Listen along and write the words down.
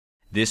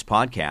This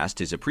podcast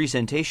is a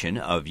presentation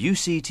of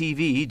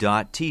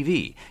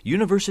UCTV.tv,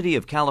 University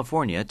of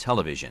California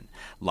Television.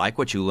 Like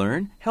what you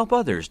learn? Help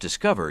others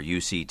discover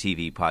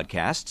UCTV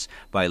podcasts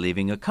by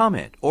leaving a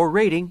comment or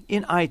rating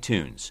in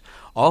iTunes.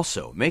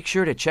 Also, make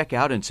sure to check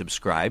out and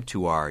subscribe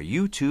to our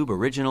YouTube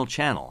original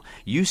channel,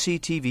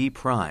 UCTV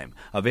Prime,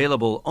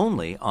 available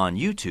only on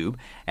YouTube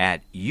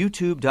at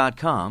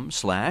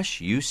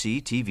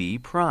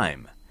youtube.com/UCTV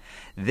Prime.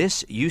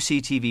 This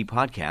UCTV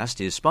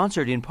podcast is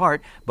sponsored in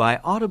part by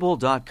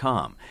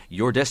Audible.com,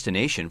 your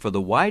destination for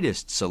the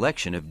widest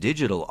selection of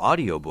digital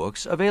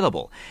audiobooks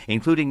available,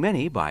 including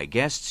many by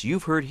guests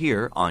you've heard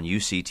here on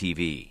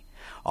UCTV.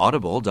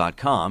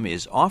 Audible.com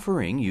is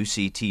offering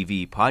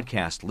UCTV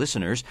podcast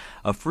listeners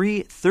a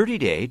free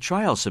 30-day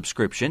trial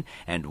subscription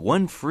and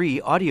one free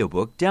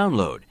audiobook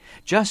download.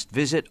 Just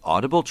visit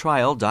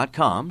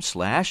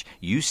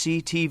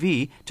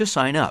audibletrial.com/UCTV to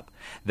sign up.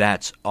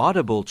 That's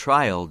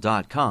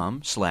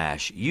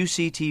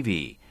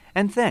audibletrial.com/UCTV.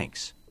 And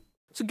thanks.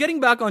 So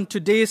getting back on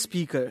today's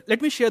speaker, let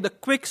me share the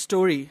quick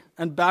story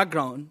and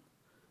background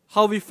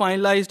how we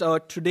finalized our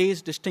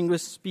today's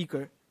distinguished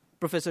speaker,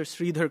 Professor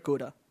Sridhar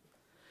Kota.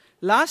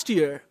 Last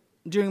year,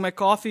 during my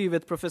coffee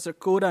with Professor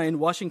Kota in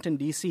Washington,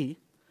 D.C.,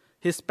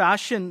 his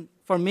passion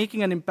for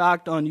making an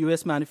impact on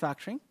U.S.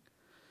 manufacturing,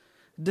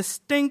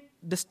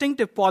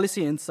 distinctive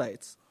policy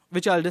insights,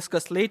 which I'll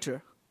discuss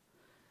later,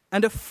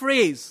 and a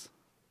phrase,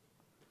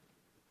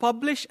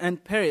 publish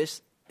and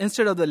perish,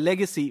 instead of the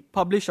legacy,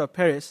 publish or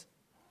perish,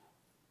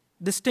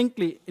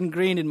 distinctly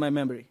ingrained in my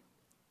memory.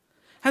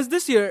 Hence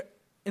this year,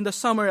 in the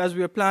summer, as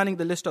we were planning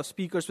the list of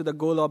speakers with the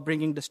goal of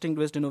bringing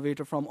distinguished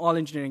innovators from all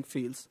engineering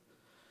fields,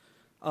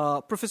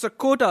 Professor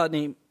Kota's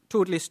name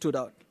totally stood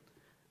out.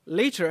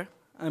 Later,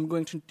 I'm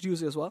going to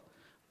introduce you as well.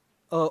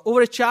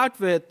 Over a chat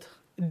with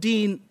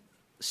Dean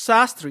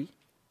Sastry,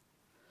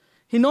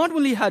 he not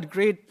only had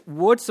great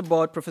words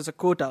about Professor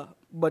Kota,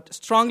 but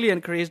strongly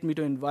encouraged me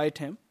to invite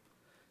him,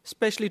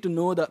 especially to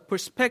know the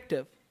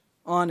perspective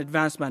on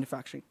advanced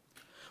manufacturing.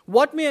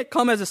 What may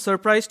come as a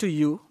surprise to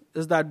you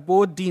is that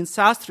both Dean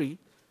Sastry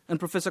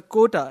and Professor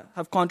Kota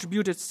have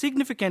contributed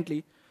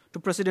significantly to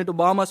President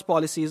Obama's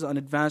policies on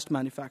advanced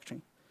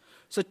manufacturing.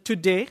 So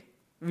today,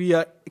 we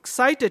are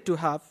excited to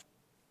have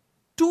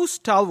two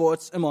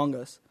stalwarts among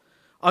us,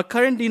 our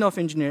current Dean of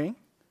Engineering,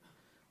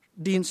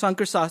 Dean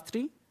Shankar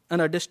Sastry,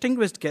 and our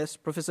distinguished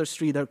guest, Professor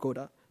Sridhar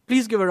Kota.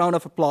 Please give a round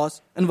of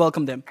applause and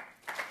welcome them.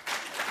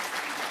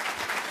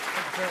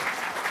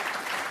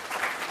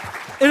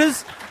 It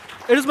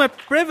is my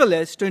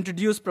privilege to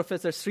introduce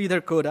Professor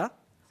Sridhar Kota,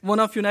 one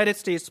of United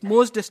States'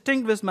 most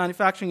distinguished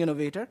manufacturing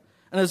innovator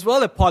and as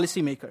well a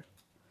policymaker.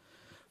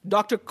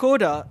 Dr.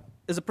 Kota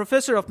is a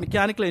professor of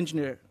mechanical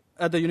engineering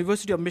at the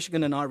University of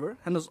Michigan Ann Arbor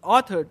and has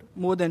authored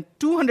more than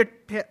 200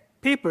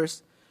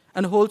 papers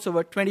and holds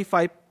over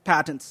 25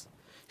 patents.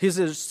 He is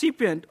a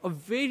recipient of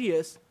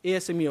various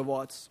ASME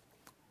awards.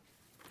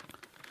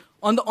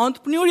 On the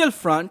entrepreneurial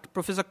front,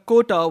 Professor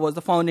Kota was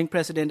the founding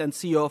president and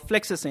CEO of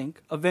Flexus Inc.,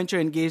 a venture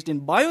engaged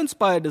in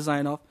bio-inspired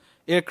design of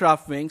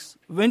aircraft wings,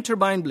 wind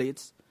turbine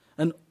blades,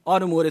 and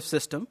automotive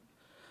system.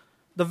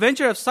 The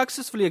venture has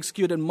successfully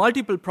executed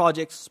multiple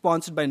projects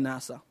sponsored by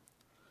NASA.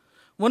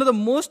 One of the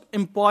most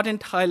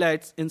important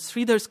highlights in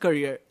Sridhar's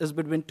career is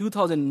between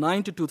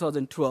 2009 to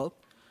 2012,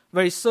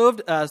 where he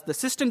served as the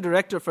Assistant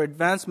Director for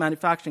Advanced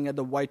Manufacturing at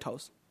the White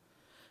House.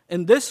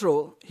 In this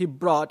role, he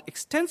brought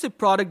extensive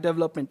product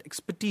development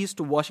expertise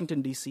to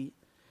Washington, D.C.,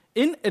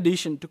 in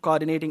addition to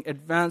coordinating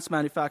advanced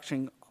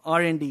manufacturing,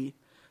 R&D,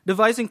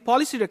 devising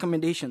policy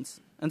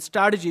recommendations, and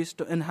strategies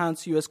to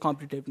enhance U.S.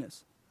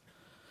 competitiveness.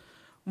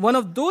 One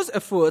of those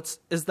efforts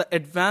is the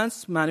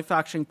Advanced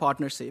Manufacturing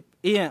Partnership,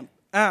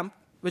 AMP,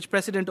 which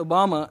President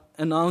Obama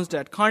announced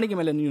at Carnegie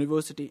Mellon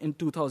University in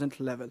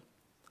 2011.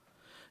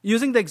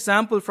 Using the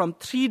example from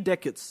 3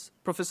 decades,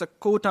 Professor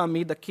Kota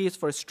made the case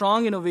for a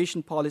strong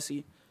innovation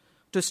policy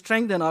to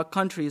strengthen our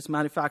country's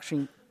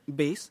manufacturing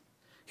base.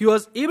 He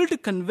was able to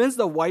convince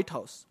the White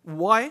House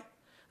why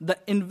the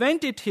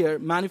invent it here,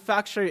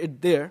 manufacture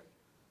it there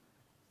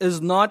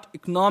is not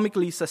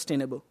economically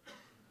sustainable.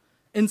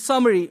 In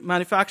summary,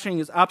 manufacturing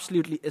is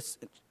absolutely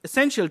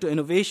essential to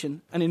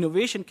innovation, and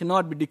innovation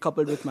cannot be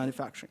decoupled with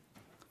manufacturing.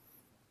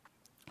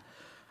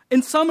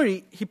 In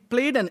summary, he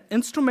played an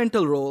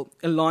instrumental role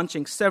in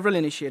launching several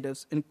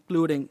initiatives,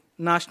 including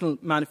National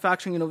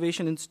Manufacturing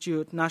Innovation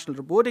Institute, National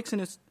Robotics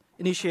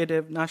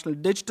Initiative, National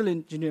Digital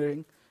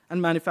Engineering,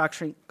 and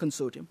Manufacturing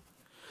Consortium.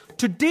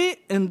 Today,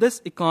 in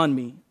this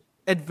economy,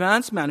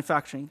 advanced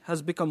manufacturing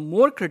has become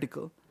more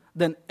critical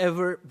than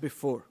ever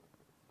before.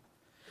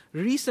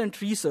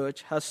 Recent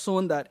research has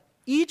shown that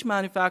each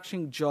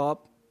manufacturing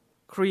job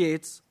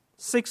creates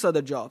 6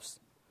 other jobs.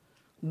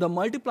 The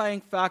multiplying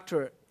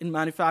factor in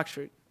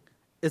manufacturing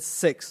is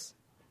 6.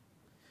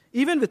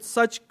 Even with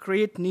such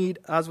great need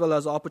as well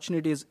as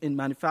opportunities in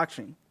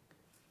manufacturing,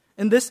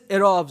 in this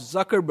era of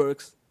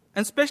Zuckerbergs,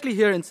 and especially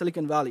here in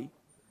Silicon Valley,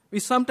 we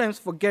sometimes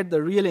forget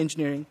the real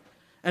engineering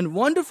and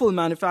wonderful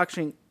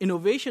manufacturing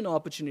innovation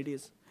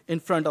opportunities in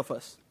front of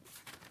us.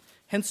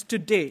 Hence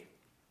today,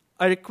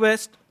 I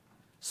request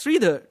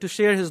Sridhar to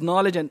share his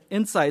knowledge and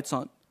insights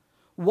on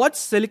what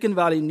Silicon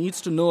Valley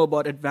needs to know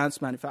about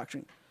advanced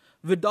manufacturing.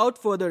 Without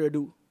further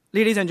ado,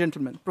 ladies and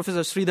gentlemen, Professor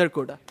Sridhar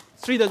Kota.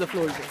 Sridhar, the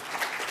floor is yours.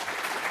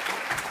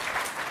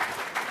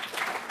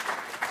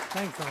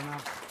 Thanks,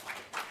 Arnav.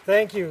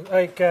 Thank you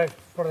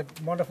for the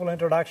wonderful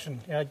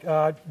introduction.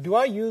 Do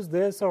I use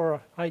this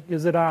or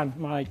is it on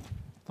my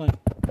thing?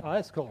 Oh,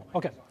 that's cool.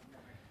 Okay.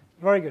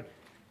 Very good.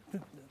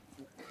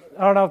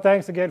 Arnav,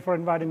 thanks again for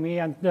inviting me,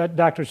 and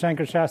Dr.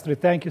 Shankar Shastri,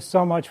 thank you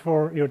so much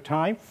for your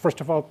time.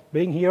 First of all,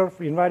 being here,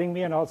 for inviting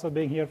me, and also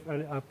being here.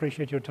 I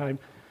appreciate your time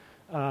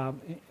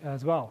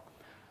as well.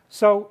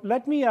 So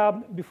let me,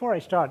 before I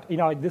start,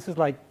 this is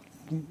like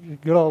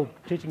good old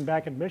teaching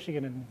back in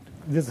Michigan, and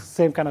this is the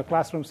same kind of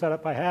classroom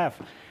setup I have.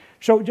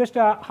 So just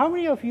how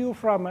many of you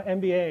from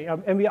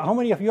MBA, how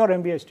many of you are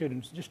MBA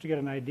students, just to get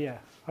an idea?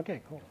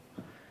 Okay, cool.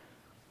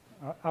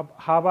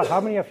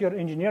 How many of you are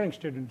engineering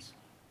students?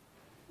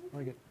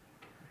 Very good.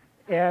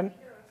 And,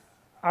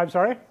 I'm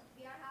sorry?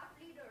 We are half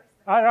leaders.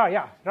 Right,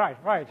 yeah,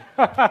 right.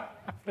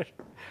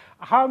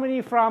 How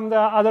many from the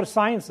other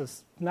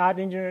sciences, not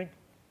engineering?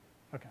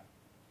 Okay,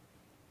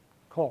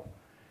 cool.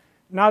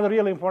 Now the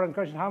really important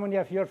question, how many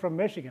of you are from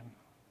Michigan?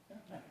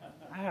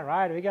 All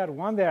right, we got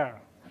one there.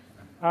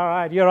 All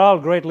right, you're all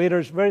great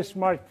leaders, very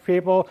smart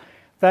people.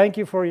 Thank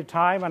you for your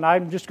time, and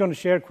I'm just going to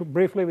share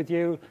briefly with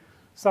you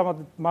some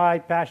of my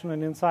passion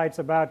and insights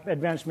about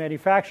advanced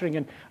manufacturing.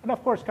 And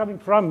of course, coming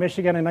from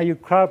Michigan, and you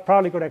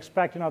probably could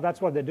expect, that's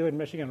what they do in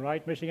Michigan,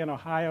 right? Michigan,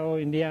 Ohio,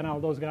 Indiana, all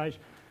those guys,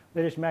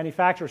 they just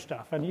manufacture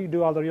stuff. And you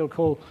do all the real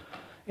cool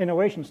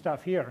innovation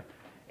stuff here.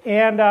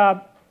 And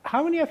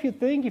how many of you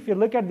think, if you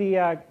look at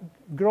the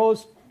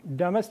gross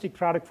domestic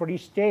product for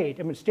each state,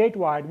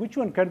 statewide, which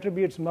one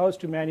contributes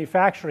most to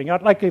manufacturing?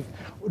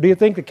 Do you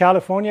think that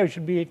California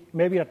should be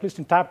maybe at least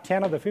in top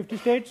 10 of the 50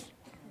 states?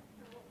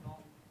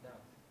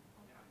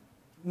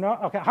 No?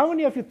 Okay. How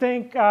many of you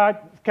think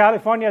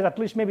California is at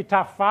least maybe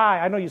top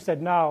 5? I know you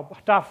said no.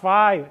 Top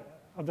 5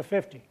 of the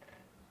 50.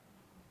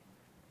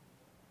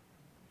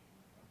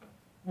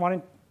 One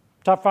in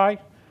top 5?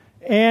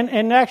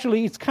 And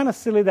actually, it's kind of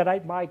silly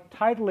that my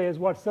title is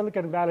what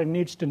Silicon Valley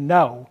needs to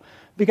know.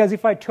 Because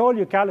if I told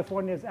you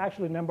California is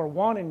actually number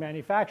 1 in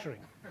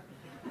manufacturing,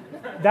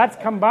 that's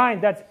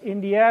combined. That's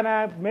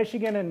Indiana,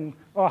 Michigan, and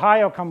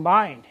Ohio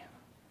combined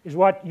is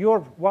what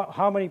you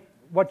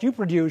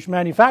produce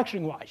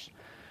manufacturing-wise.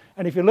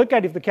 And if you look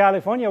at if the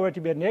California were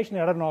to be a nation,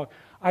 I don't know,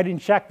 I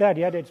didn't check that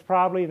yet. It's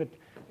probably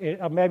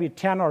maybe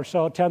 10 or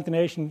so, 10th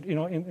nation,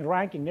 in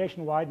ranking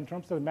nationwide in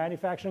terms of the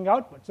manufacturing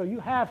output. So you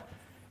have,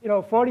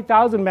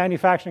 40,000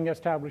 manufacturing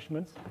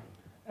establishments,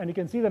 and you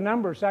can see the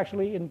numbers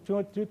actually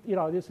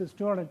this is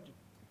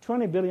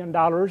 $220 billion.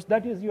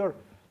 That is your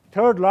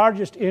third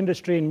largest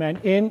industry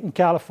in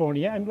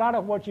California, and a lot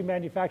of what you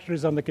manufacture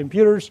is on the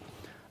computers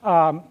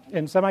and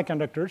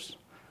semiconductors.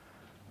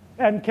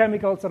 And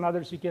chemicals and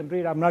others you can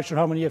read. I'm not sure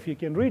how many of you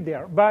can read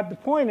there. But the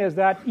point is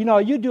that,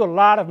 you do a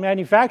lot of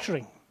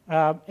manufacturing.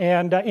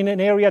 And in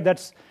an area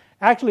that's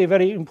actually a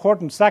very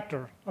important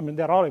sector.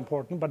 They're all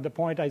important, but the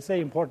point I say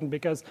important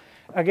because,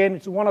 again,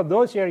 it's one of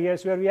those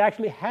areas where we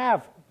actually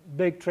have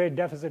big trade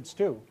deficits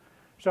too.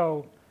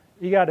 So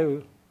you got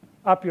to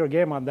up your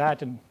game on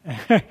that. And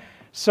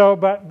so,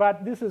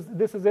 but this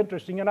is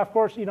interesting. And of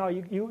course,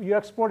 you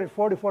exported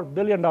 $44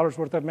 billion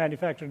worth of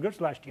manufactured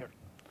goods last year.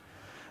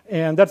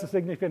 And that's a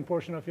significant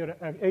portion of your,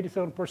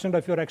 87%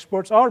 of your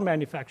exports are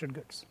manufactured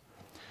goods.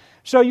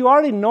 So you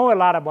already know a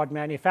lot about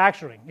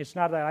manufacturing. It's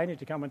not that I need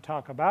to come and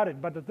talk about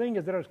it, but the thing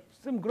is there are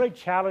some great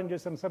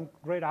challenges and some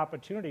great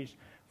opportunities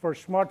for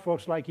smart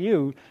folks like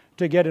you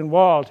to get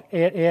involved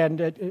and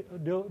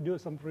do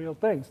some real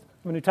things.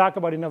 When you talk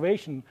about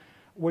innovation,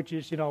 which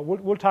is,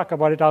 we'll talk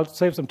about it. I'll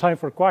save some time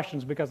for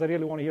questions because I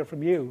really want to hear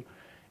from you.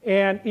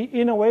 And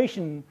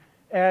innovation,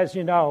 as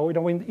in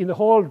the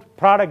whole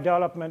product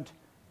development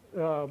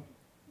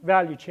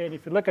value chain,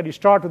 if you look at, you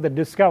start with the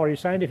discovery,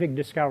 scientific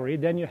discovery,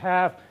 then you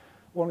have,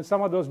 when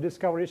some of those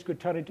discoveries could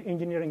turn into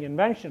engineering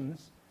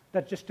inventions,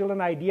 that's just still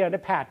an idea and a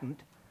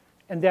patent.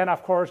 And then,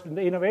 of course,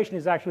 the innovation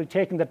is actually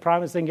taking that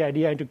promising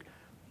idea into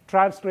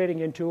translating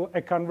into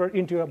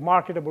a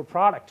marketable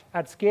product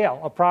at scale,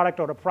 a product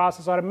or a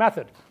process or a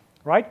method,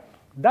 right?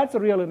 That's a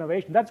real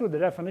innovation. That's what the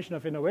definition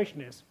of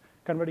innovation is,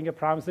 converting a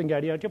promising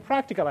idea into a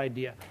practical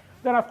idea.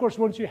 Then, of course,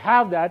 once you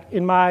have that,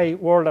 in my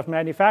world of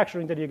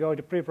manufacturing, then you go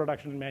into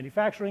pre-production and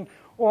manufacturing,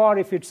 or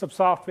if it's some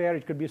software,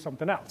 it could be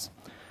something else.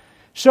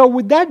 So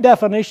with that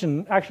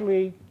definition,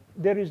 actually,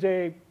 that is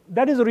a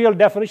real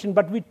definition,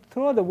 but we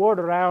throw the word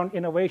around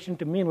innovation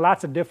to mean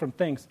lots of different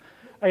things.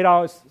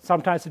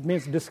 Sometimes it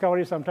means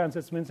discovery, sometimes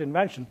it means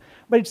invention.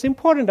 But it's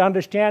important to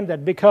understand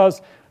that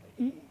because,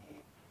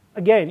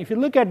 again, if you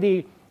look at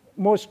the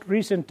most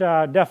recent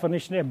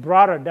definition, a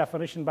broader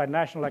definition by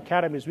national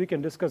academies, we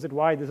can discuss it,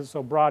 why this is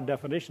so broad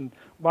definition,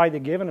 why they're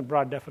given a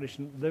broad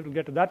definition. We'll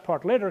get to that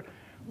part later.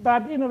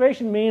 But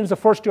innovation means the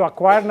first to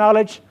acquire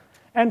knowledge,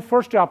 and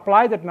first to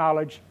apply that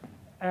knowledge,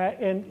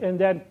 and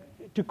then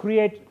to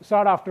create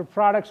sought-after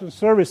products and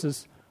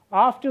services,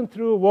 often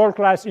through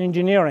world-class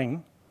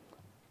engineering,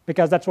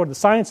 because that's what the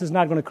science is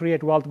not going to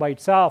create wealth by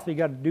itself. You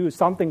got to do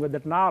something with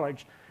that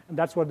knowledge, and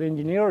that's what the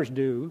engineers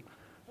do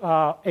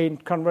in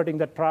converting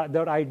that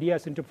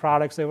ideas into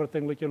products,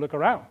 everything that you look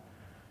around.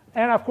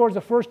 And of course,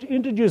 the first to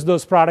introduce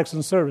those products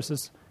and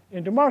services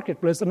into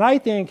marketplace. And I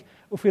think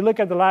if we look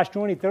at the last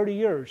 20, 30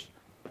 years,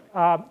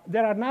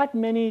 there are not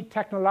many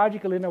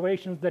technological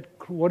innovations that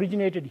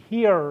originated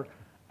here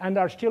and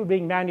are still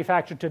being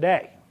manufactured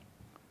today.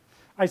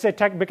 I say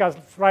tech because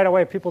right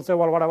away people say,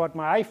 well, what about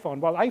my iPhone?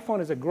 Well,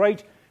 iPhone is a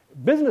great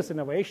business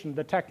innovation.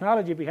 The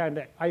technology behind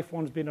the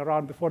iPhone has been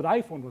around before the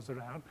iPhone was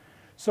around.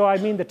 So I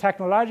mean the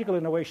technological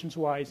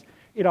innovations-wise,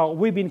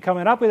 we've been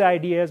coming up with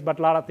ideas, but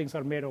a lot of things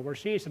are made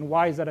overseas. And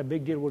why is that a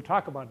big deal? We'll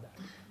talk about that.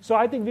 So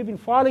I think we've been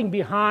falling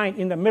behind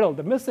in the middle.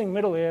 The missing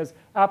middle is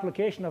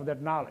application of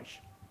that knowledge.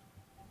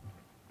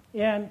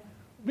 And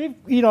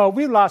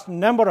we've lost a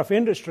number of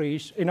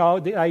industries.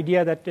 The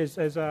idea that is,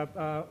 as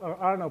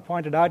Arno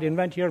pointed out,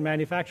 invent here,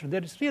 manufacture,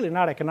 that is really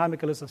not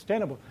economically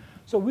sustainable.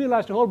 So we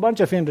lost a whole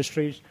bunch of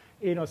industries,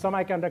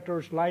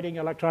 semiconductors, lighting,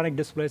 electronic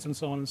displays, and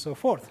so on and so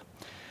forth.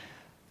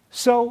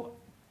 So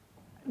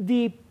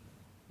the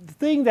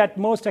thing that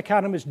most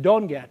economists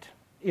don't get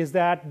is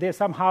that they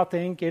somehow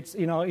think it's,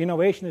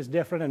 innovation is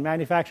different and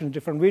manufacturing is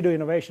different. We do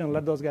innovation and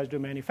let those guys do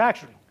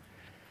manufacturing.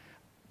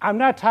 I'm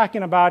not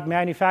talking about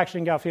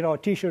manufacturing of,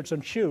 T-shirts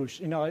and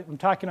shoes. I'm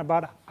talking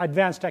about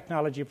advanced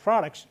technology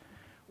products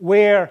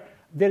where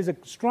there is a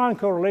strong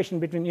correlation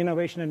between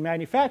innovation and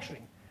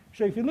manufacturing.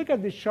 So if you look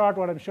at this chart,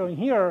 what I'm showing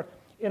here,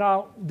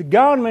 the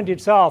government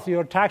itself,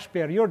 your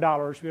taxpayer, your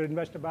dollars, we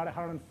invest about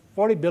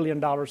 $140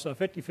 billion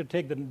of it. If you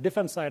take the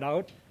defense side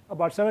out,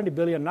 about $70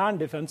 billion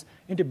non-defense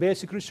into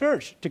basic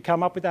research to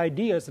come up with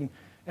ideas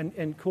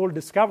and cool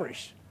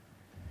discoveries.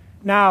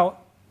 Now,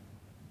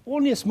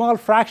 only a small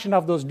fraction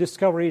of those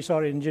discoveries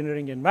or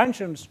engineering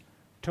inventions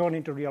turn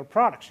into real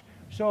products.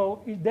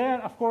 So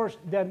then, of course,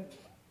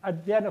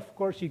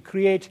 you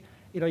create,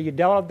 you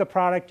develop the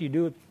product, you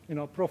do,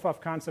 proof of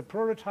concept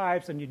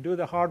prototypes, and you do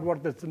the hard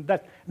work. That's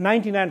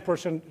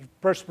 99%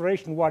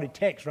 perspiration what it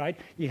takes, right?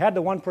 You had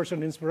the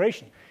 1%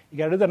 inspiration. You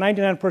got to do the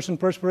 99%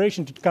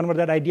 perspiration to convert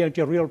that idea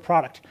into a real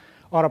product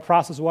or a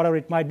process, whatever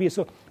it might be.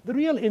 So the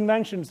real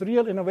inventions, the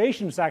real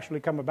innovations actually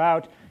come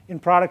about in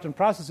product and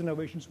process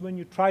innovations when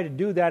you try to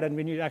do that and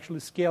when you actually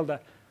scale the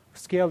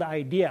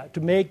idea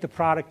to make the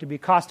product to be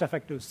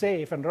cost-effective,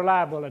 safe, and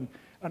reliable, and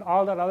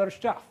all that other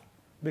stuff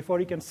before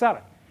you can sell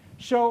it.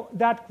 So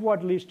that's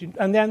what leads to,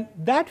 and then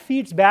that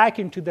feeds back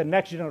into the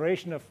next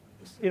generation of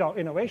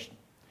innovation.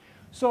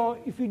 So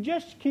if you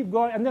just keep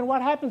going, and then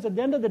what happens at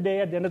the end of the day,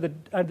 at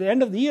the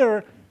end of the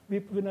year, we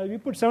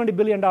put $70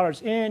 billion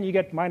in, you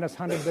get minus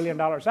 $100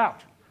 billion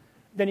out.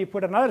 Then you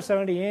put another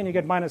 70 in, you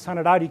get minus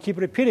 100 out. You keep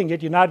repeating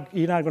it, you're not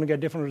going to get a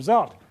different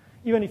result,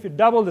 even if you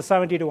double the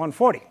 70 to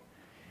 140.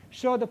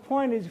 So the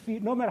point is,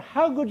 no matter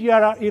how good you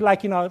are,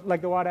 like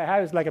the one I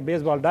have is like a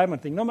baseball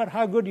diamond thing. No matter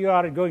how good you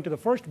are at going to the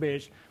first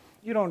base,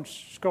 you don't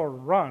score a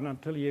run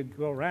until you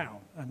go around,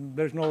 and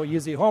there's no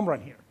easy home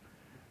run here.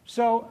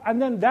 So,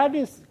 and then that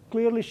is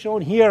clearly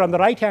shown here on the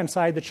right-hand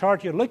side, the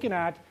chart you're looking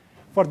at.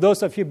 For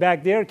those of you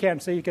back there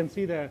can't see, you can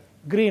see the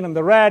green and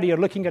the red. You're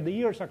looking at the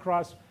years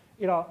across,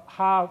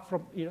 how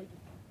from,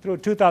 through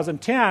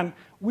 2010,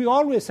 we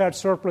always had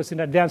surplus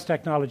in advanced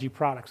technology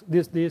products.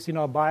 This,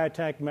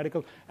 biotech,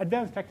 medical.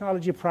 Advanced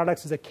technology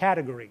products is a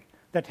category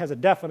that has a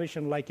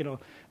definition like,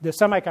 the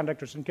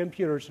semiconductors and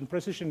computers and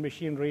precision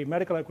machinery,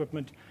 medical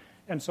equipment,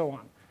 and so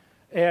on.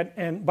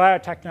 And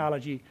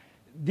biotechnology.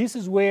 These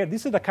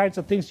are the kinds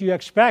of things you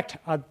expect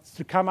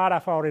to come out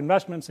of our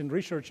investments in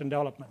research and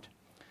development.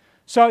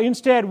 So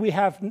instead, we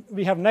have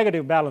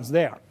negative balance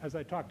there, as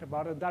I talked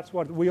about it. That's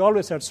what we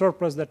always had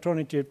surplus that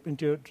turned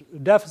into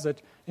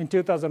deficit in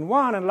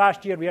 2001, and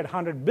last year we had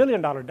 $100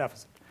 billion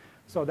deficit.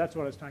 So that's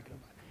what I was talking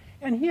about.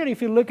 And here,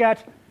 if you look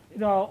at,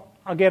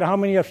 again, how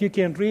many of you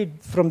can read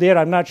from there,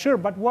 I'm not sure,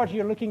 but what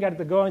you're looking at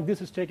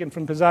this is taken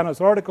from Pisano's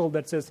article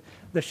that says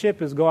the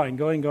ship is going,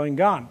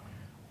 gone.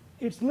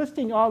 It's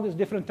listing all these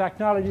different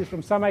technologies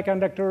from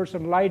semiconductors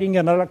and lighting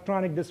and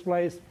electronic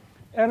displays,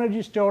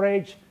 energy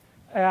storage,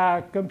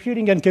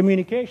 computing and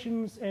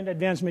communications, and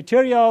advanced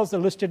materials. They're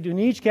listed in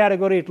each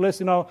category. It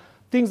lists,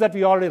 things that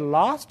we already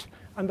lost,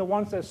 and the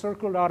ones that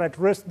circled are at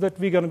risk that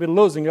we're going to be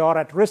losing, or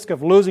at risk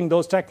of losing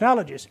those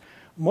technologies.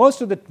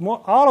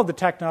 All of the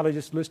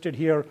technologies listed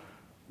here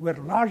were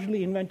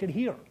largely invented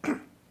here.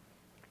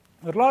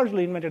 They're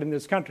largely invented in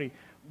this country,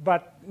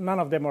 but none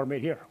of them are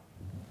made here.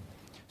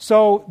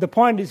 So the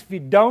point is, if we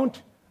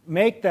don't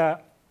make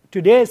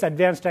today's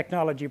advanced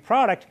technology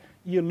product,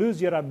 you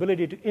lose your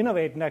ability to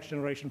innovate next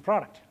generation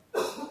product.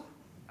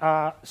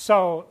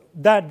 So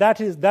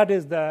that is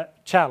the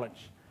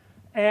challenge.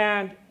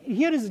 And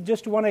here is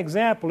just one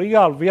example. We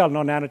all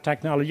know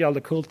nanotechnology, all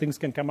the cool things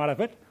can come out of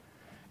it.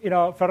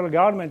 Federal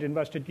government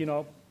invested,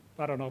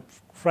 I don't know,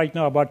 right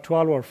now about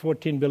 $12 or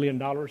 $14 billion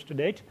to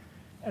date.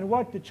 And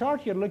what the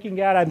chart you're looking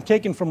at, I'm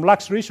taking from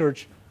Lux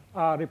Research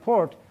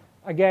report.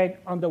 Again,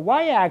 on the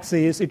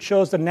y-axis, it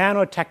shows the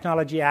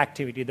nanotechnology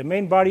activity. The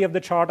main body of the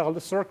chart, all the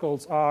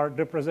circles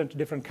represent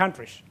different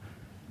countries.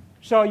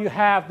 So you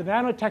have the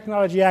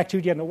nanotechnology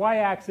activity on the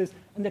y-axis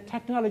and the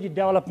technology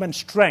development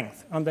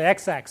strength on the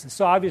x-axis.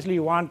 So obviously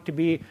you want to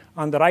be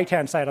on the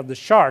right-hand side of the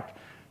chart,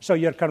 so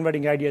you're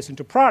converting ideas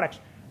into products.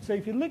 So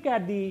if you look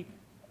at the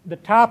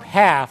top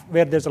half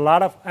where there's a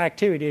lot of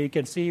activity, you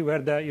can see where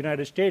the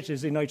United States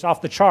is, it's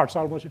off the charts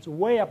almost. It's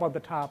way up on the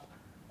top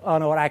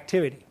on our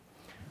activity.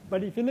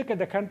 But if you look at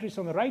the countries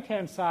on the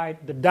right-hand side,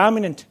 the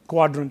dominant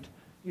quadrant,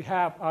 you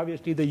have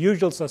obviously the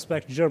usual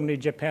suspects, Germany,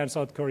 Japan,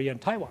 South Korea, and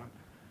Taiwan.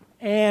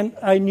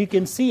 And you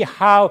can see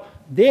how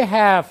they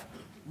have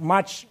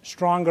much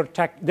stronger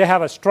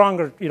technology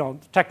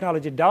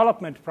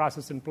development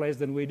process in place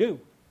than we do.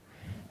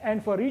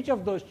 And for each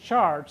of those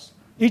charts,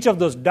 each of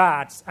those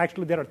dots,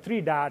 actually there are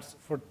 3 dots,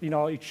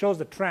 it shows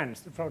the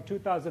trends from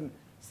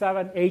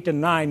 2007, 8, and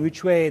 9,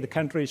 which way the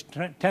country is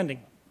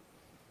tending.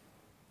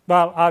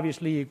 Well,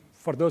 obviously,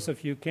 for those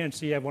of you who can't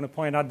see, I want to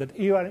point out that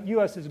the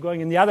U.S. is going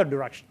in the other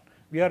direction.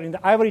 We are in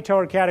the ivory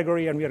tower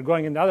category, and we are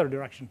going in the other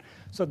direction.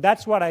 So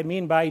that's what I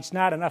mean by it's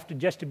not enough to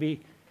just to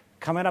be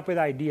coming up with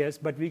ideas,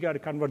 but we got to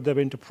convert them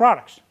into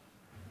products.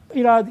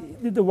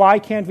 Why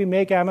can't we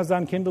make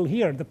Amazon Kindle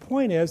here? The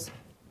point is,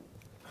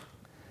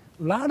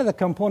 a lot of the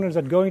components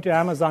that go into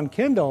Amazon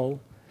Kindle,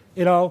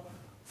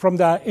 from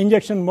the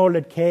injection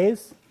molded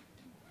case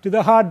to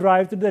the hard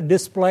drive to the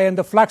display and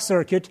the flex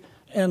circuit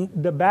and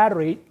the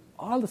battery,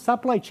 all the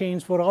supply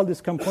chains for all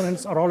these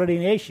components are already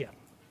in Asia.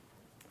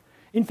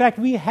 In fact,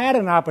 we had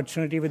an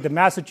opportunity with the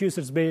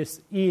Massachusetts-based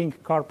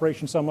E-Ink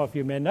Corporation, some of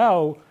you may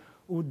know,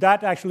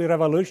 that actually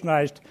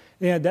revolutionized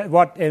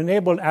what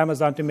enabled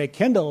Amazon to make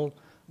Kindle,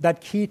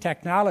 that key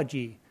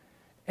technology.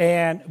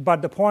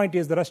 But the point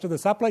is the rest of the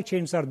supply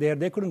chains are there.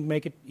 They couldn't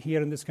make it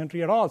here in this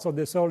country at all, so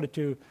they sold it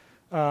to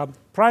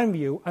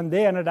PrimeView, and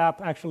they ended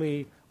up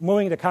actually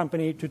moving the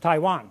company to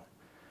Taiwan,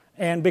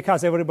 and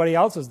because everybody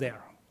else is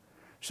there.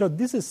 So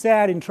this is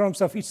sad in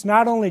terms of this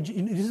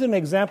is an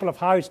example of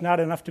how it's not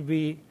enough to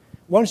be,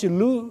 once you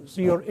lose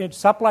your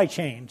supply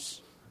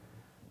chains,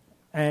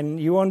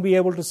 and you won't be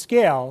able to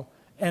scale,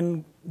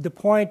 and the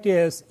point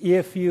is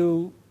if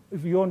you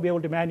won't be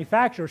able to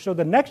manufacture, so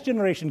the next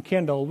generation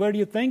Kindle, where do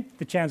you think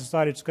the chances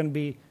are it's going to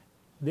be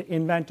the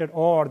invented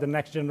or the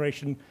next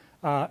generation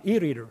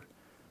e-reader?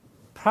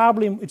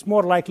 Probably it's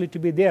more likely to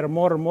be there,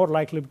 more and more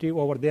likely to be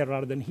over there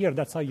rather than here.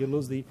 That's how you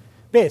lose the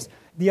base.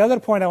 The other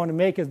point I want to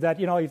make is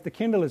that, if the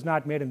Kindle is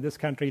not made in this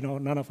country,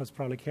 none of us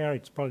probably care.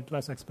 It's probably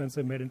less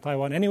expensive made in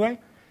Taiwan anyway.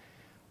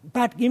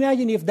 But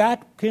imagine if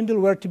that Kindle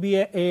were to be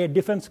a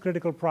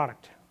defense-critical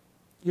product.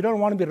 You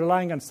don't want to be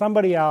relying on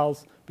somebody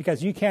else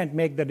because you can't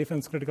make the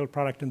defense-critical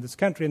product in this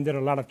country, and there are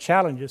a lot of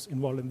challenges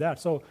involved in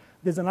that. So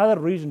there's another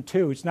reason,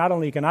 too. It's not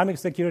only economic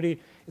security,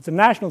 it's a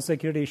national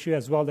security issue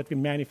as well that we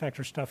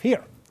manufacture stuff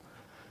here.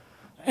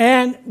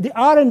 And the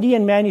R&D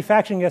and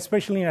manufacturing,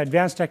 especially in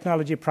advanced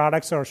technology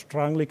products, are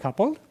strongly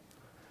coupled.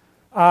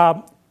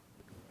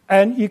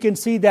 And you can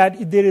see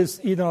that there is,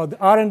 the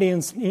R&D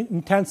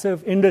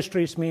intensive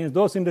industries means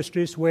those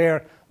industries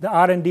where the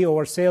R&D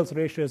over sales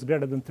ratio is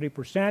greater than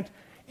 3%.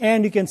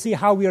 And you can see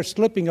how we are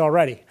slipping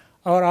already.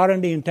 Our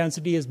R&D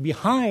intensity is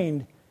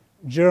behind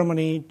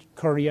Germany,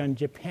 Korea, and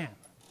Japan.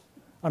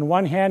 On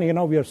one hand,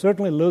 we are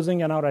certainly losing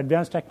in our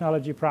advanced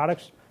technology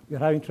products. We are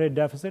having trade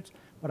deficits.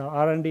 But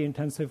our R&D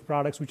intensive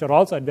products, which are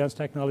also advanced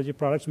technology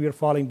products, we are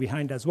falling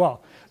behind as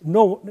well.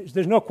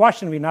 There's no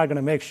question we're not going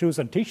to make shoes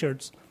and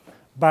T-shirts.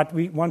 But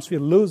once we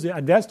lose the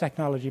advanced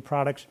technology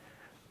products,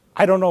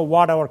 I don't know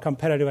what our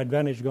competitive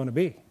advantage is going to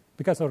be.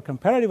 Because our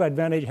competitive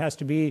advantage has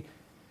to be,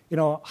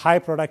 high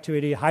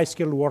productivity,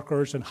 high-skilled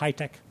workers, and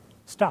high-tech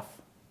stuff.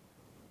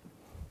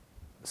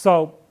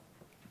 So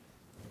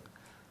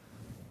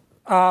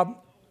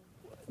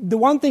the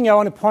one thing I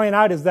want to point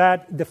out is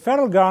that the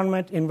federal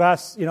government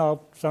invests,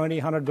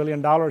 $70, $100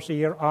 billion a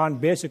year on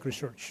basic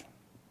research.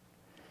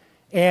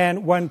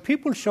 And when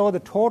people show the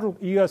total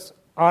U.S.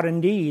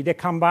 R&D, they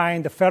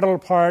combine the federal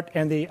part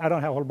and I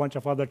don't have a whole bunch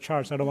of other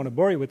charts, I don't want to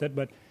bore you with it,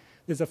 but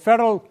there's a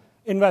federal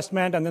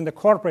investment and then the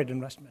corporate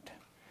investment.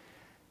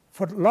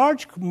 For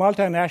large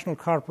multinational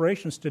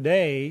corporations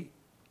today,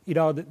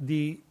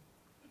 the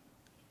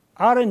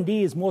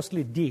R&D is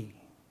mostly D.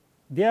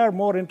 They are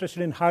more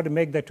interested in how to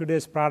make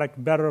today's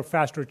product better,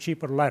 faster,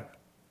 cheaper, lighter.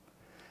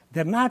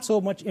 They're not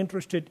so much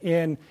interested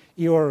in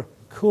your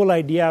cool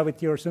idea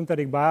with your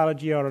synthetic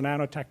biology or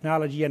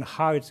nanotechnology and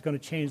how it's going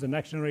to change the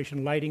next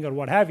generation lighting or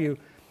what have you.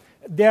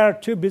 They're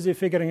too busy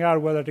figuring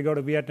out whether to go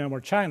to Vietnam or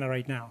China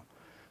right now,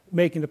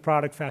 making the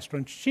product faster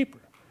and cheaper.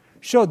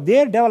 So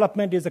their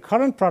development is the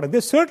current product.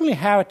 They certainly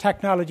have a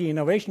technology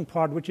innovation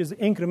part, which is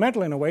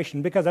incremental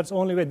innovation, because that's the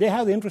only way. They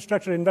have the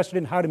infrastructure invested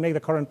in how to make the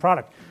current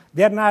product.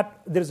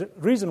 There's a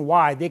reason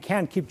why they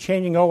can't keep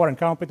changing over and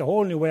come up with a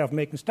whole new way of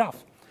making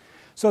stuff.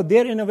 So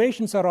their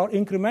innovations are all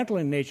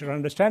incremental in nature,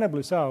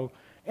 understandably so,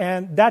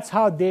 and that's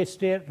how they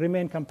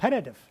remain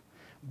competitive.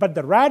 But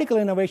the radical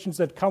innovations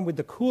that come with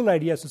the cool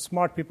ideas of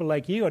smart people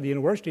like you at the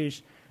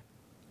universities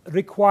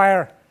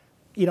require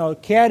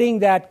carrying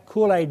that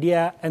cool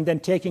idea and then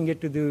taking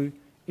it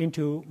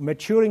into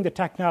maturing the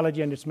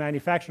technology and its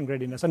manufacturing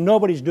readiness. And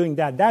nobody's doing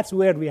that. That's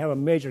where we have a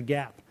major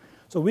gap.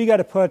 So we got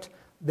to put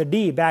the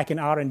D back in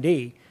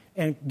R&D.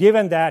 And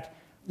given that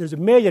there's a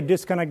major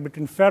disconnect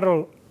between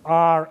federal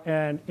R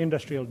and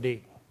industrial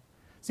D.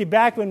 See,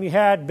 back when we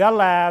had Bell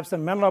Labs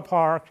and Menlo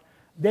Park,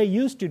 they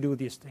used to do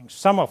these things,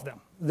 some of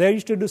them. They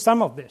used to do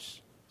some of this.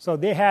 So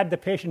they had the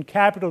patient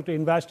capital to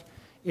invest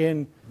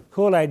in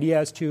cool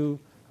ideas to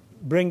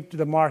bring to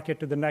the market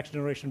to the next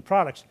generation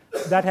products.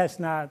 That's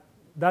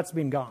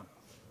been gone.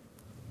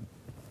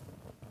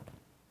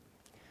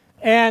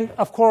 And,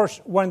 of course,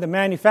 when the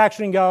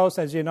manufacturing goes,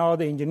 as you know,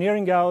 the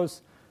engineering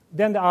goes,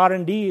 then the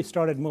R&D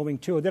started moving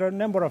too. There are a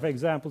number of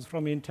examples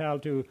from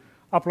Intel to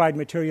Applied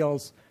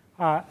Materials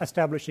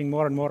establishing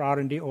more and more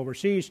R&D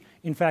overseas.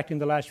 In fact, in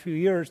the last few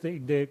years,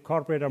 the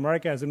corporate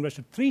America has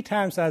invested 3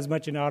 times as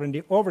much in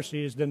R&D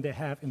overseas than they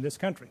have in this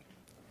country.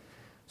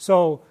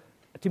 So,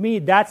 to me,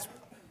 that's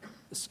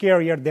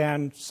scarier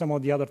than some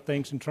of the other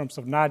things in terms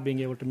of not being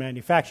able to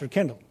manufacture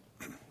Kindle.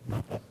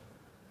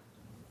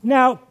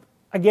 Now,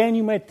 again,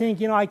 you might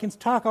think, I can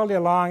talk all day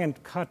long and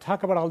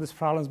talk about all these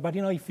problems, but,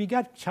 if you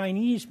got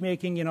Chinese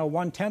making,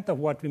 1/10 of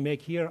what we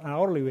make here on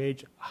hourly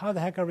wage, how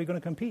the heck are we going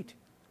to compete?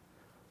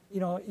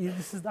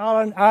 This is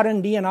all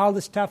R&D and all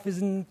this stuff it's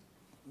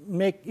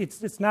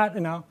not,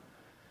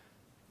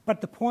 But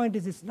the point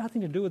is, it's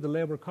nothing to do with the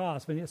labor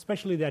cost,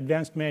 especially the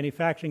advanced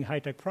manufacturing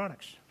high-tech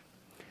products.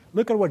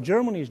 Look at what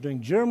Germany is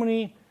doing.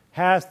 Germany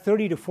has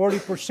 30 to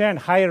 40%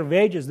 higher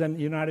wages than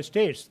the United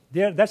States.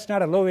 That's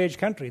not a low-wage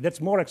country.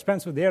 That's more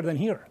expensive there than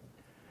here.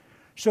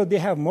 So they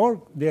have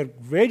more, their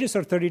wages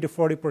are 30 to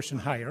 40%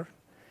 higher.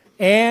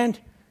 And,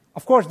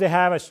 of course, they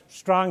have a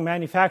strong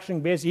manufacturing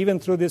base even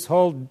through this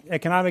whole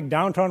economic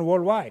downturn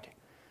worldwide.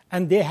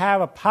 And they have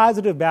a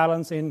positive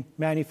balance in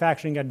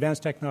manufacturing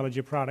advanced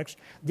technology products.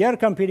 They are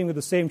competing with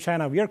the same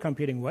China we are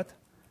competing with,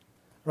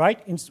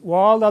 right? In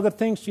all the other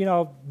things,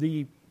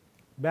 the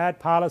bad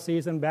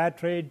policies and bad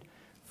trade,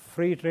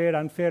 free trade,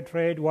 unfair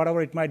trade,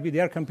 whatever it might be, they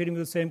are competing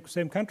with the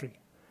same country.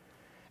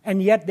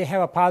 And yet they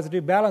have a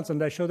positive balance, and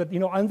they show that,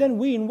 and then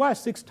we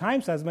invest 6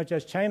 times as much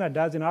as China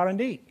does in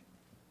R&D.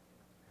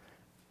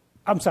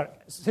 I'm sorry,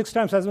 6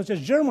 times as much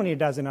as Germany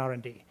does in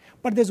R&D.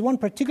 But there's one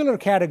particular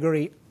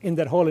category in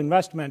that whole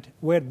investment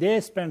where they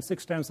spend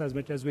 6 times as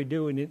much as we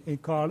do in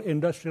called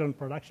industrial and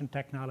production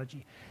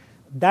technology.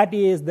 That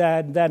is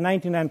the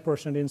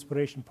 99%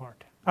 inspiration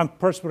part,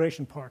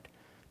 perspiration part.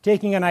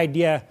 Taking an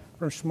idea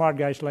from smart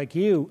guys like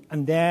you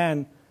and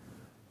then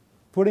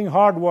putting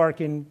hard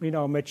work in,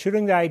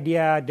 maturing the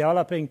idea,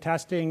 developing,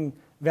 testing,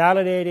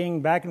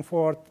 validating, back and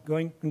forth,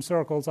 going in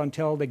circles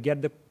until they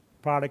get the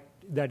product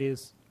that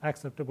is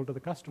acceptable to the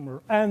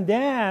customer. And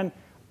then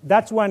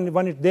that's when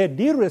they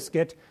de-risk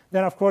it,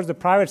 then, of course, the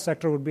private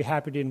sector would be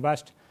happy to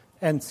invest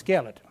and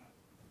scale it.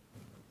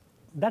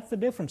 That's the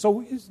difference.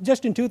 So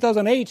just in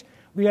 2008,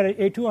 we had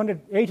a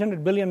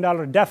 $800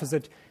 billion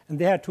deficit, and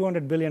they had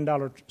 $200 billion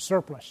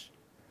surplus.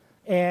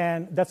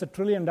 And that's $1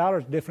 trillion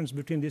difference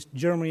between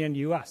Germany and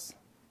U.S.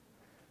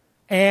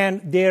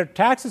 And their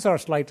taxes are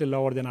slightly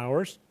lower than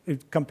ours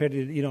compared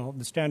to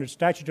the standard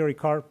statutory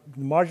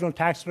marginal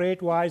tax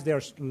rate-wise,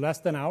 they're less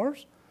than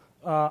ours.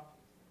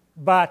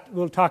 But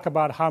we'll talk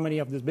about how many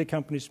of these big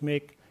companies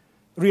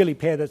really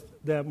pay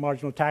the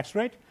marginal tax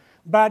rate.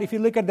 But if you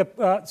look at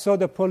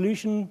the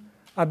pollution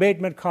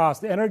abatement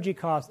cost, the energy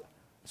cost,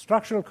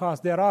 structural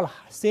costs, they're all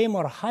same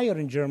or higher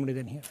in Germany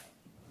than here.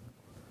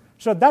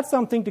 So that's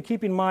something to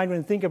keep in mind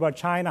when you think about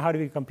China, how do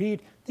we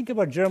compete? Think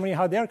about Germany,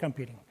 how they're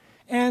competing.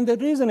 And the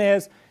reason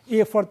is,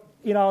 if you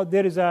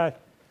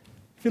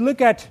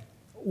look at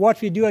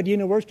what we do at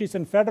universities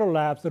and federal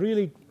labs, the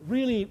really,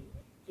 really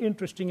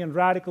interesting and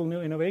radical new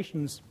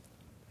inventions,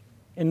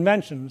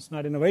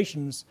 not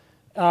innovations,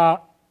 and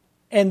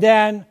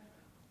then,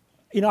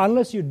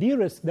 unless you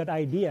de-risk that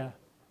idea,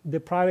 the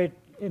private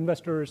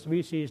investors,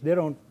 VCs, they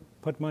don't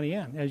put money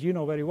in, as you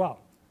know very well.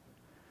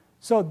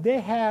 So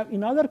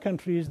in other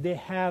countries, they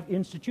have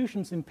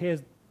institutions in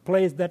place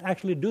that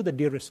actually do the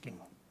de-risking.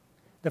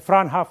 The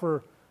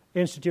Fraunhofer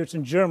Institutes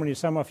in Germany,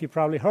 some of you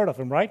probably heard of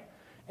them, right?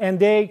 And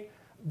they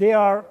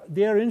are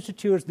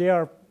institutes,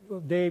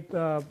 they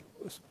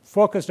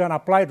focused on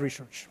applied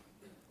research.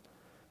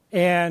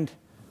 And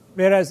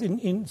whereas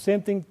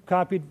same thing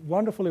copied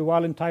wonderfully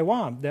well in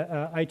Taiwan,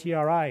 the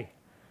ITRI.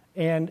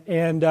 And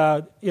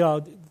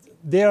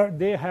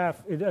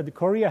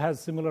Korea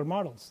has similar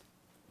models.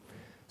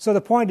 So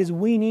the point is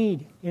we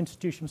need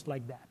institutions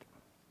like that.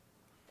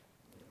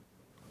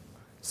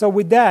 So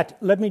with that,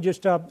 let me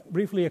just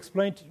briefly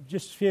explain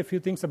just a few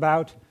things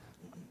about,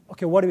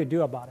 what do we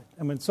do about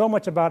it? So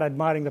much about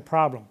admiring the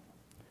problem,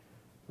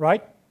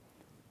 right?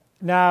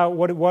 Now,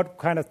 what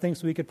kind of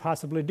things we could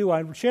possibly do?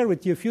 I'll share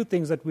with you a few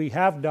things that we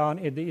have done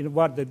in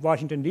what the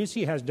Washington,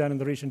 D.C. has done in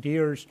the recent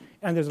years,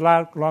 and there's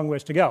a long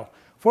ways to go.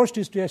 First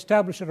is to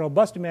establish a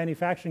robust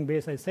manufacturing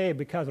base, I say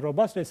because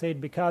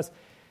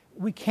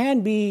we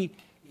can be,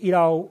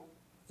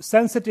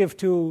 sensitive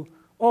to,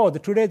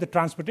 today the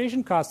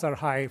transportation costs are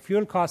high,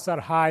 fuel costs are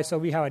high, so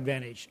we have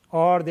advantage.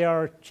 Or they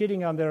are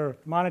cheating on their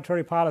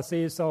monetary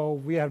policies, so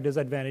we have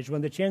disadvantage.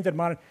 When they change their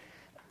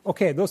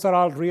Okay, those are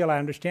all real, I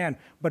understand,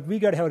 but we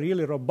got to have a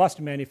really robust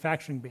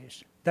manufacturing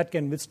base that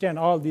can withstand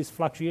all these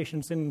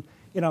fluctuations in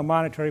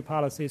monetary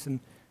policies and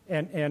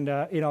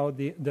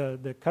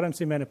the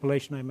currency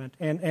manipulation I meant,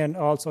 and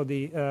also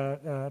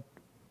the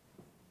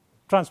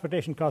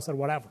transportation costs or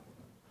whatever.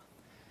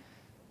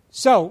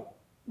 So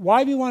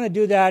why we want to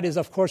do that is,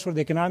 of course, for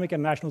the economic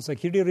and national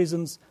security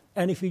reasons.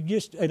 And if we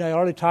and I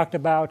already talked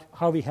about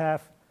how we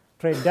have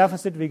trade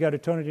deficit, we got to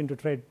turn it into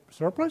trade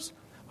surplus.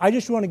 I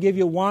just want to give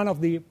you one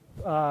of the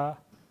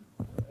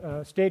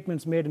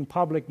statements made in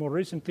public more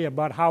recently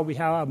about how we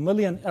have 1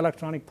 million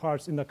electronic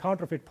parts in the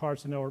counterfeit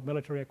parts in our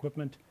military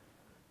equipment,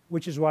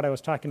 which is what I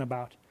was talking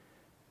about.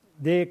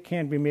 They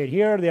can't be made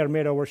here. They are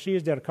made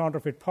overseas. They are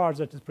counterfeit parts.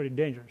 That is pretty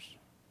dangerous.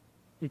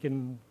 You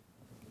can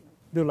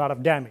do a lot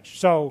of damage.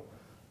 So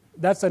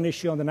that's an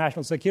issue on the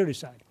national security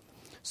side.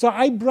 So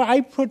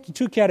I put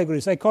two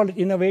categories. I call it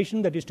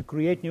innovation, that is to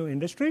create new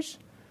industries,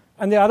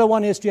 and the other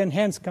one is to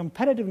enhance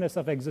competitiveness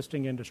of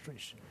existing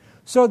industries.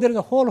 So there is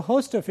a whole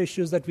host of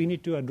issues that we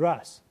need to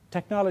address.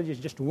 Technology is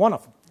just one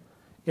of them.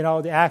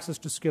 The access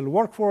to skilled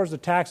workforce, the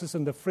taxes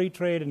and the free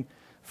trade and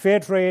fair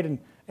trade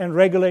and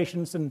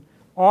regulations and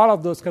all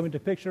of those come into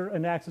picture,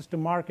 and access to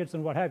markets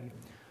and what have you.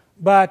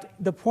 But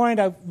the point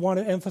I want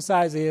to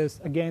emphasize is,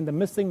 again, the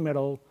missing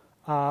middle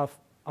of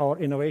our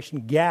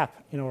innovation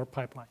gap in our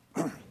pipeline.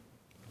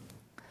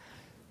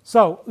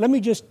 So let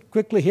me just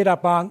quickly hit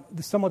up on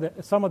some of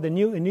the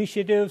new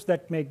initiatives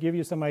that may give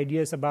you some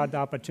ideas about the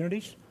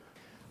opportunities.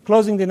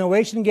 Closing the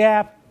innovation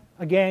gap,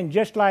 again,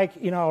 just like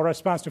our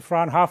response to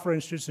Fraunhofer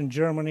Institute in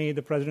Germany,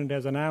 the president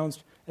has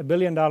announced $1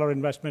 billion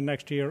investment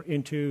next year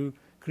into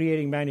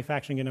creating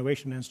manufacturing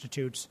innovation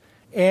institutes,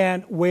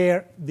 and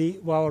where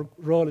our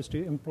role is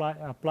to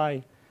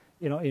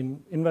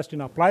invest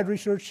in applied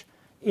research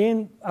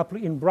in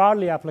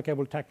broadly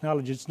applicable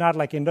technologies. It's not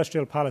like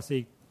industrial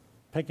policy,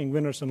 picking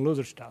winners and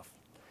losers stuff.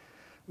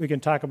 We can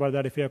talk about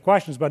that if you have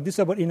questions, but this is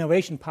about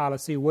innovation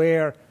policy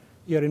where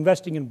you're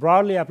investing in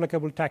broadly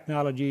applicable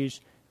technologies,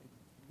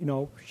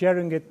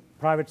 sharing it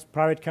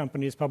private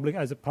companies,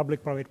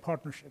 public-private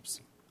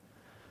partnerships.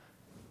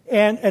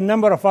 And a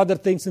number of other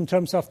things in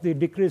terms of the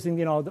decreasing,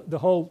 the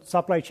whole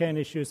supply chain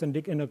issues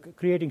and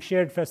creating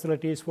shared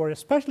facilities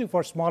especially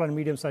for small and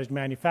medium-sized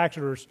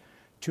manufacturers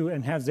to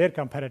enhance their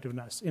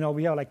competitiveness.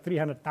 We have like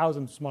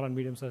 300,000 small and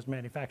medium-sized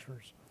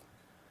manufacturers.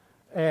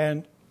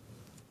 And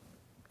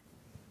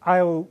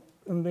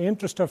in the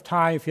interest of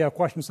time, if you have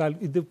questions,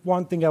 the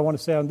one thing I want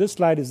to say on this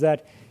slide is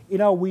that,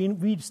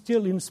 we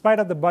still, in spite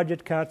of the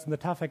budget cuts and the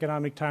tough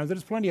economic times,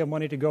 there's plenty of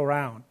money to go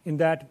around, in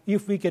that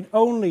if we can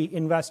only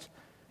invest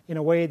in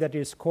a way that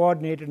is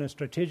coordinated and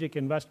strategic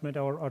investment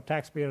or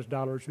taxpayers'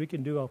 dollars, we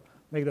can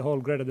make the whole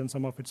greater than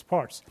some of its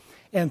parts.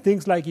 And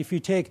things like if you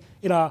take,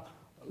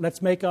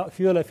 let's make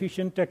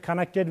fuel-efficient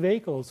connected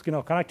vehicles.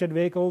 Connected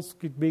vehicles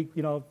could be,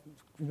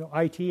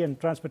 IT and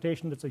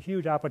transportation. That's a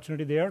huge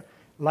opportunity there.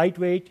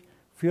 Lightweight,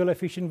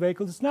 fuel-efficient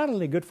vehicles. It's not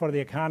only good for the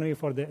economy,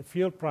 for the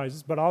fuel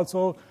prices, but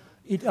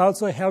it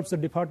also helps the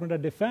Department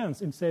of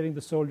Defense in saving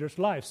the soldiers'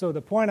 lives. So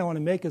the point I want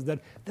to make is that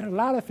there are a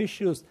lot of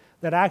issues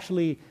that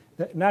actually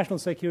the national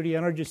security,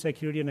 energy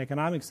security, and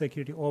economic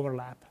security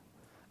overlap.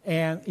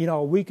 And,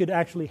 we could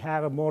actually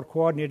have a more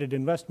coordinated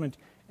investment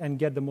and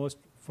get the most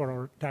for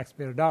our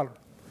taxpayer dollar.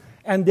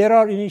 And there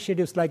are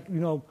initiatives like,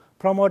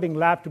 promoting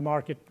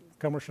lab-to-market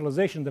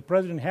commercialization. The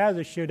president has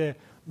issued a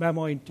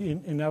memo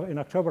in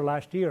October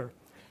last year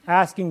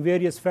asking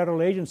various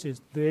federal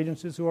agencies, the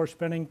agencies who are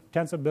spending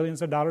tens of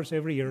billions of dollars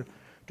every year,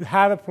 to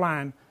have a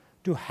plan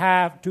to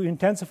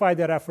intensify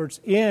their efforts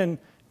in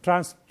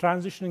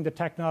transitioning the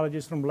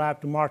technologies from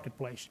lab to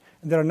marketplace.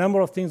 And there are a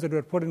number of things that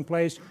were put in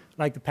place,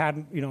 like the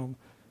patent,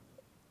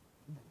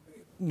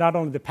 not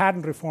only the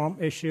patent reform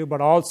issue,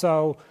 but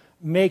also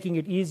making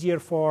it easier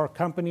for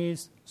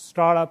companies,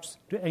 startups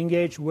to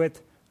engage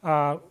with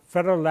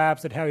federal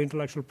labs that have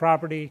intellectual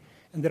property,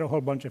 and there are a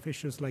whole bunch of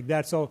issues like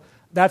that. So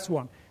that's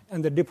one.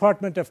 And the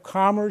Department of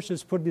Commerce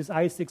has put these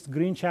I6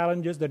 green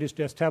challenges, that is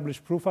to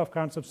establish proof of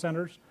concept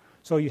centers.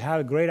 So you have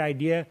a great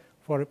idea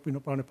for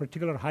on a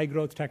particular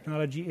high-growth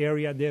technology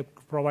area, they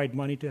provide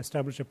money to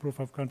establish a proof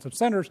of concept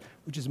centers,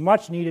 which is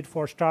much needed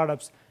for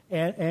startups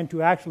and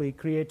to actually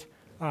create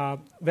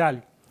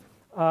value.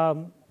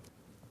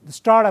 The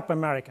Startup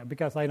America,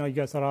 because I know you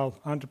guys are all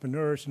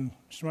entrepreneurs and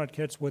smart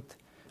kids with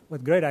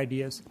great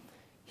ideas.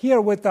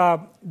 Here with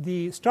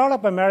the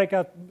Startup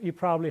America, you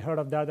probably heard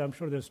of that. I'm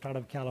sure there's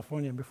Startup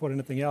California before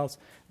anything else.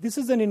 This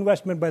is an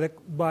investment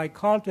by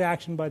call to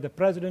action by the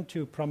president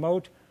to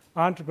promote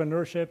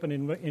entrepreneurship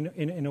and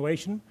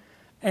innovation,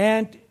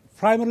 and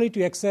primarily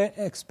to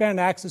expand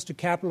access to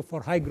capital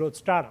for high-growth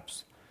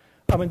startups.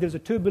 I mean, there's a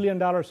 $2 billion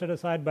set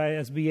aside by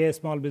SBA,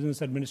 Small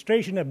Business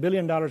Administration. $1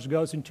 billion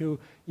goes into,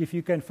 if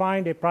you can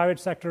find a private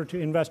sector to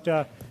invest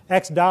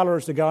X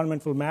dollars, the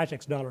government will match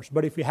X dollars.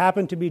 But if you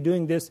happen to be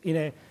doing this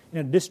in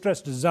a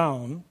distressed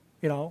zone,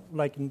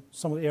 like in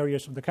some of the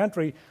areas of the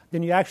country,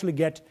 then you actually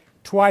get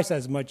twice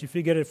as much. If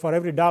you get it for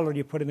every dollar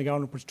you put in, the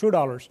government puts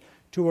 $2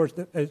 towards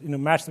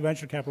match the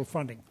venture capital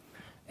funding.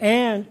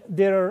 And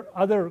there are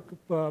other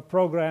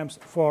programs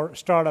for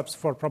startups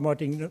for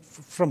promoting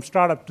from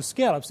startup to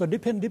scale up. So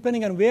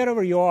depending on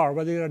wherever you are,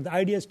 whether you're at the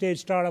idea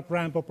stage, startup,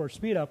 ramp up, or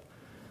speed up,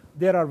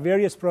 there are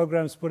various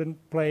programs put in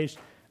place.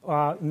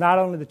 Not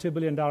only the $2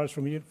 billion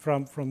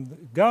from the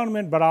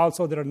government, but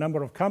also there are a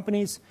number of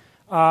companies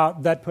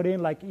that put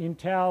in, like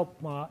Intel,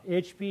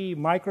 HP,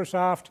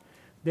 Microsoft.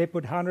 They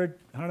put $150,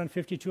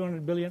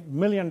 $200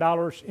 million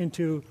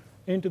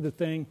into the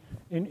thing,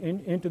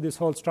 into this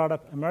whole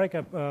Startup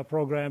America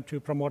program to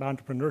promote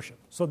entrepreneurship.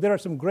 So there are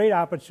some great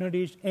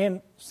opportunities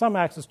and some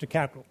access to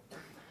capital.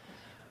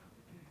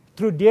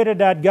 Through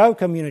data.gov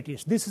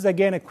communities, this is,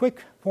 again, a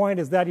quick point,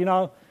 is that,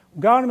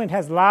 government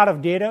has a lot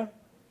of data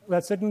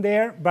that's sitting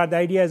there, but the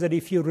idea is that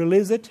if you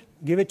release it,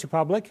 give it to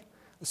public,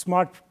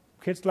 smart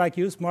kids like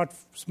you,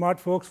 smart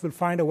folks will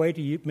find a way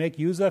to make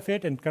use of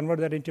it and convert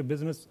that into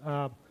business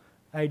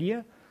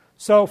idea.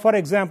 So, for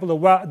example,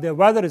 the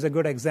weather is a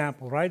good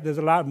example, right? There's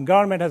a lot.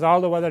 Government has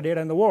all the weather data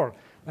in the world.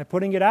 By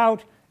putting it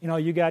out,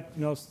 you got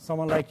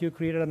someone like you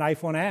created an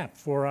iPhone app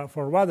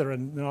for weather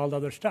and all the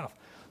other stuff.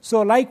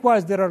 So,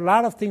 likewise, there are a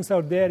lot of things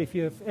out there. If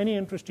you have any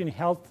interest in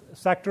health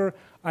sector,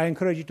 I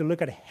encourage you to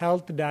look at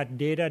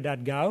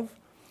health.data.gov.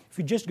 If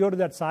you just go to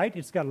that site,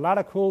 it's got a lot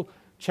of cool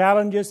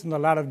challenges and a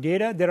lot of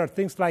data. There are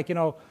things like, I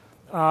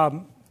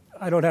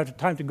don't have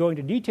time to go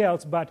into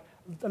details, but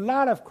a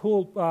lot of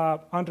cool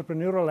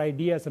entrepreneurial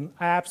ideas and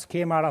apps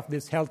came out of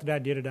this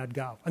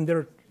health.data.gov.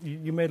 And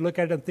you may look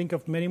at it and think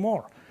of many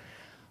more.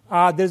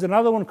 There's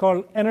another one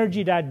called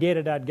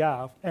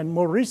energy.data.gov. And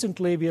more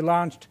recently, we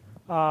launched,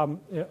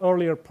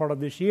 earlier part of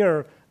this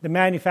year, the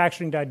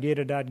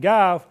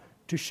manufacturing.data.gov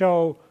to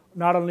show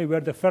not only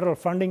where the federal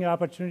funding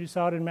opportunities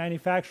are in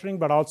manufacturing,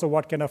 but also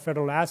what kind of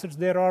federal assets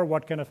there are,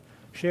 what kind of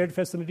shared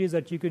facilities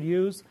that you could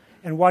use,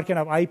 and what kind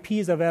of IP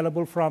is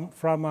available from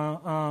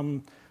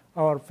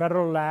our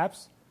federal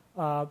labs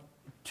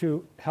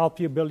to help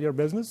you build your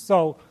business.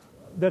 So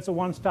that's a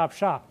one-stop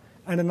shop.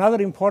 And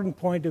another important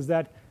point is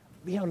that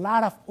we have a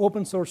lot of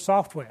open source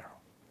software.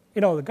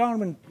 The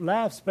government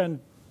labs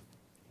spend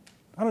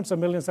hundreds of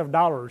millions of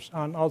dollars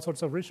on all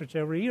sorts of research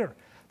every year.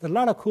 There's a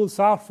lot of cool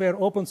software,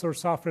 open source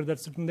software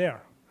that's sitting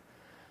there.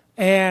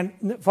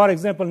 And for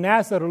example,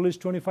 NASA released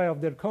 25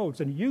 of their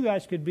codes, and you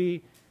guys could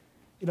be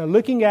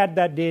looking at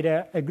that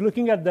data,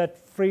 looking at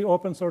that free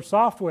open source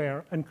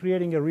software and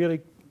creating a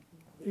really,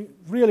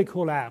 really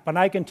cool app. And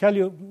I can tell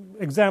you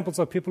examples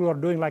of people who are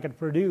doing, like at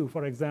Purdue,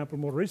 for example,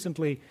 more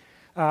recently,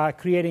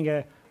 creating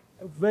a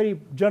very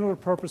general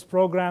purpose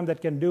program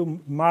that can do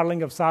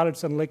modeling of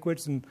solids and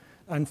liquids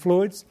and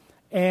fluids.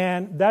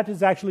 And that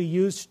is actually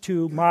used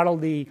to model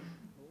the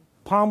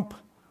pump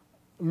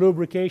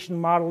lubrication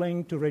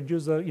modeling to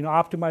reduce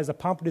optimize the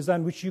pump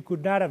design, which you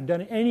could not have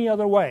done any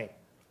other way.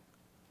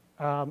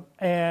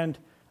 And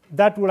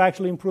that would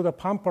actually improve the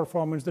pump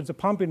performance. The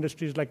pump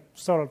industry is like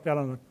sort of,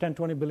 $10,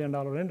 $20 billion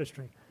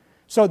industry.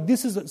 So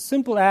this is a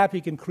simple app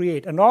you can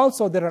create. And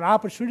also there are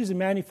opportunities in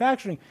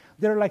manufacturing.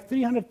 There are like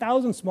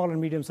 300,000 small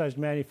and medium-sized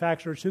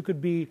manufacturers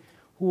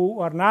who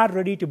are not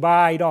ready to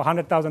buy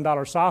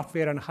 $100,000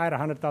 software and hire a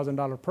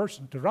 $100,000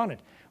 person to run it.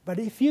 But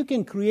if you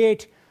can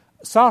create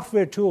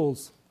software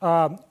tools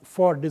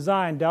for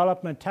design,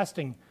 development,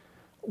 testing,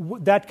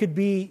 that could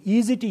be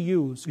easy to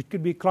use. It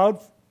could be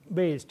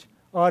cloud-based,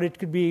 or it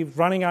could be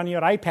running on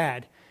your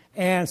iPad,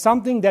 and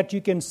something that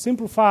you can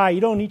simplify. You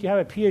don't need to have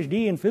a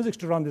PhD in physics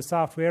to run this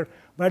software,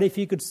 but if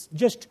you could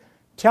just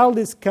tell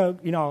this,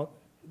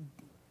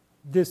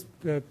 this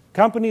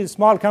company, this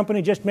small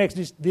company, just makes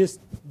these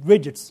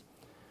widgets.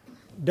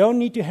 Don't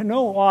need to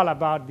know all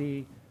about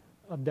the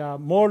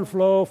mold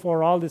flow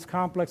for all these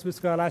complex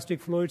viscoelastic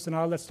fluids and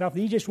all that stuff.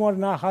 You just want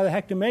to know how the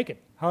heck to make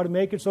it, how to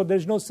make it so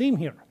there's no seam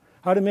here,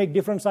 how to make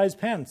different size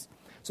pens.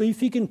 So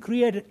if you can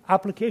create an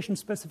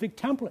application-specific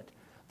template,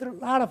 there are a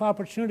lot of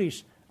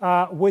opportunities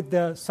with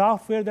the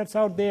software that's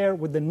out there,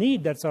 with the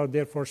need that's out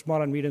there for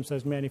small and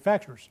medium-sized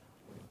manufacturers,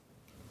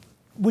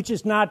 which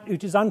is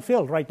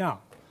unfilled right now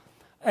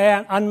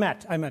and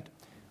unmet.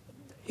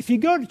 If you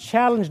go to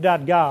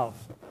challenge.gov,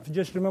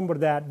 just remember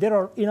that there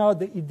are,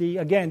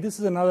 again, this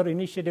is another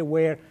initiative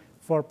where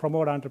for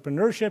promote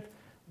entrepreneurship,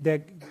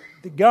 the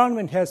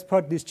government has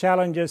put these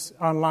challenges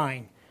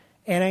online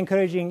and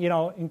encouraging,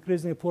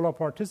 increasing the pool of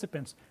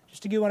participants.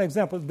 Just to give one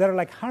example, there are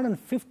like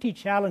 150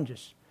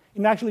 challenges,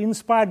 and actually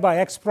inspired by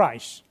X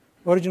Prize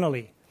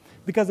originally.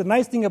 Because the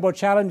nice thing about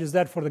challenge is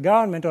that for the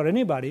government or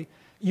anybody,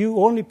 you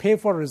only pay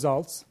for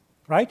results,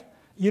 right?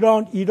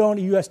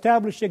 You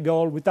establish a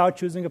goal without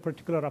choosing a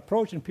particular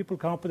approach, and people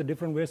come up with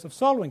different ways of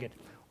solving it.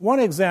 One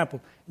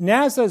example,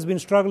 NASA has been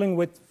struggling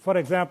with, for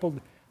example,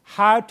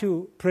 how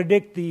to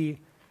predict the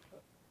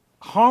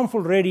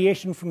harmful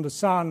radiation from the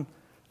sun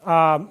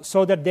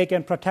so that they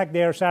can protect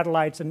their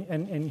satellites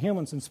and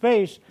humans in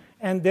space.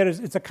 And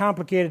it's a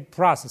complicated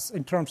process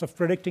in terms of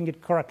predicting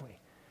it correctly.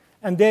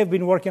 And they've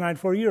been working on it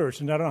for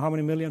years, and I don't know how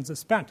many millions they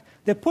spent.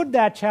 They put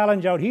that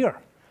challenge out here.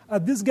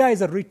 This guy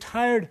is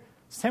a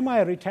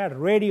semi-retired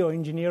radio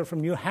engineer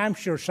from New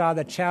Hampshire, saw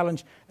that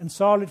challenge and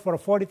sold it for a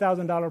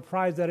 $40,000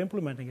 prize. They're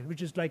implementing it,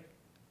 which is like,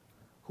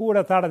 Who would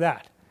have thought of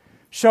that?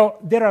 So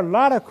there are a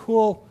lot of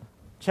cool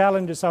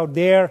challenges out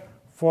there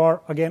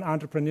for, again,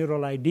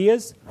 entrepreneurial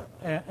ideas.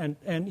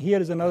 And here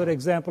is another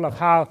example of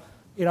how,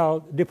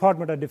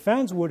 Department of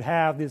Defense would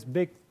have these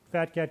big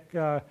fat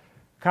cat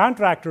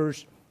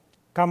contractors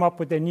come up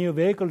with a new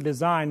vehicle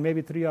design,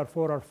 maybe 3 or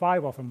 4 or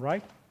 5 of them,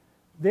 right?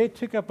 They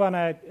took up on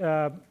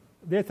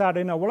they thought,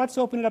 let's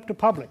open it up to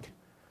public.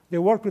 They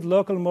worked with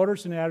Local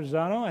Motors in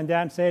Arizona and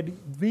then said,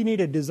 we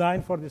need a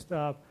design for this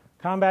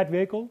combat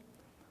vehicle.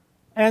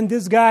 And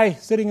this guy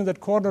sitting in that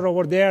corner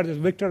over there, this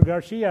Victor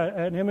Garcia,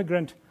 an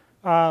immigrant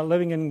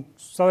living in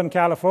Southern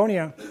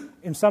California,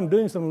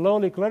 doing some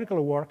lowly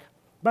clerical work,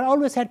 but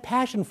always had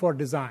passion for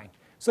design.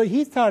 So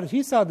he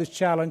saw this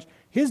challenge.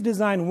 His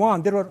design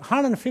won. There were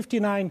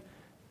 159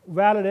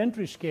 valid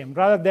entries came.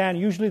 Rather than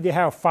usually they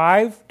have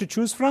 5 to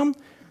choose from,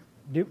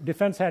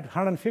 Defense had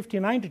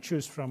 159 to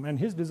choose from, and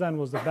his design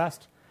was the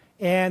best.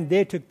 And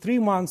they took 3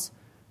 months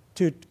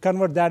to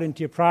convert that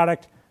into a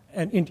product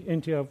and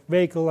into a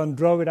vehicle and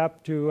drove it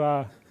up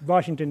to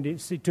Washington,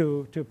 D.C.,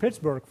 to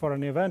Pittsburgh for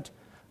an event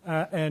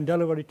and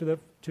delivered it to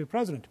the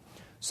president.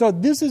 So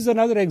this is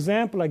another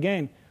example.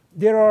 Again,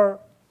 there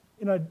are,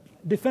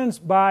 defense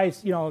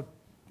buys,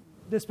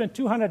 they spend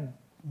 $200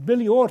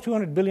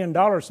 billion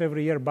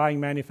every year buying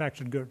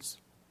manufactured goods,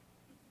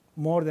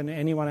 more than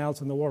anyone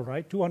else in the world,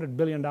 right? $200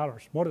 billion,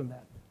 more than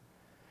that.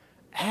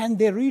 And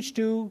they reach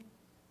to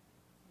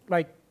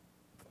like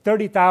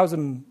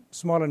 30,000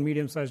 small and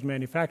medium-sized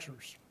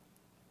manufacturers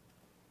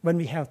when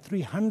we have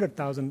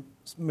 300,000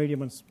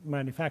 medium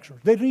manufacturers.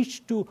 They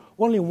reach to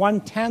only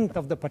 1/10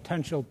 of the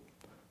potential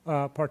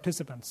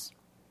participants.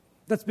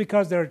 That's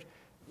because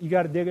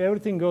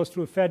everything goes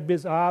through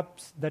FedBiz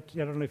Ops. That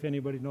I don't know if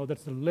anybody knows.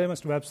 That's the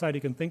lamest website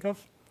you can think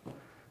of,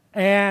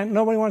 and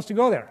nobody wants to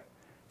go there.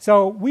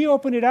 So we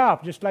open it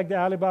up, just like the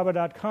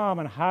Alibaba.com,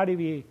 and how do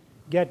we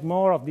get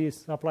more of these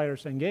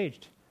suppliers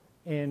engaged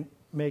and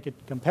make it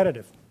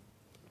competitive?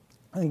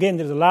 And again,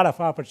 there's a lot of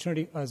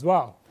opportunity as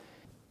well.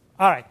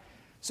 All right.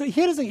 So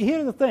here's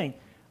the thing.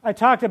 I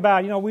talked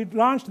about, we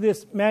launched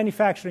this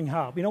manufacturing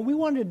hub. We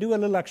wanted to do a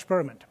little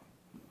experiment.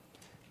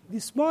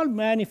 These small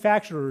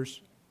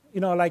manufacturers,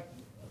 like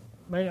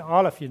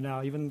all of you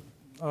now, even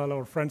all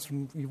our friends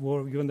from,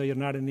 even though you're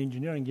not in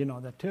engineering, you know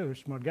that too,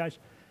 smart guys.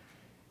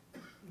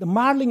 The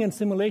modeling and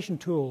simulation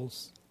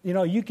tools,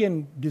 you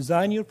can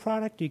design your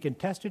product, you can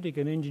test it, you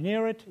can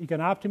engineer it, you can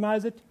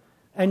optimize it,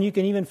 and you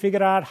can even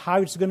figure out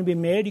how it's going to be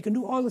made. You can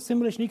do all the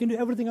simulation. You can do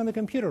everything on the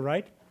computer,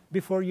 right,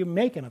 before you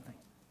make anything.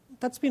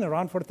 That's been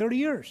around for 30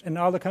 years, and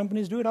all the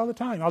companies do it all the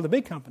time, all the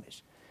big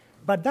companies.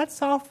 But that's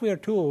software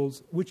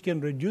tools which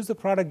can reduce the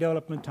product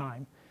development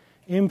time,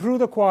 improve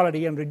the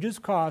quality, and reduce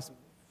costs,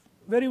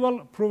 very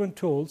well proven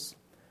tools.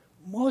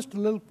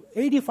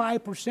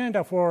 85%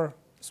 of our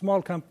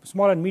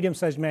small and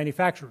medium-sized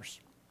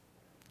manufacturers,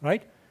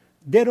 right,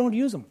 they don't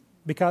use them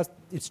because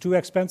it's too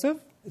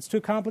expensive, it's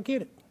too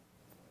complicated.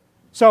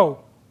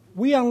 So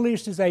we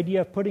unleashed this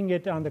idea of putting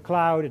it on the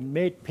cloud and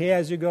made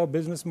pay-as-you-go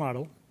business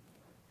model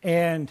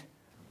and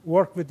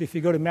work with, if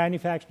you go to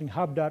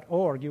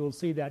manufacturinghub.org, you will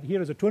see that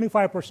here is a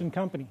 25%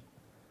 company.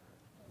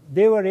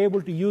 They were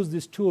able to use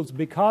these tools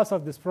because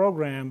of this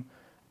program,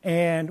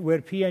 and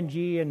where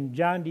P&G and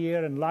John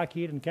Deere and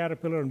Lockheed and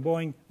Caterpillar and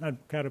Boeing, not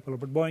Caterpillar,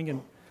 but Boeing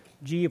and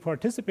GE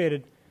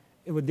participated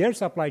with their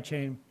supply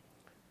chain.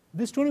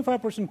 This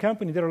 25%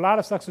 company, there are a lot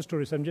of success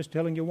stories. I'm just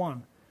telling you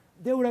one.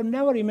 They would have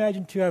never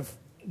imagined to have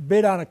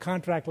bid on a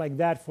contract like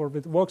that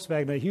with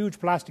Volkswagen, a huge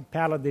plastic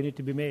pallet they need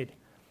to be made.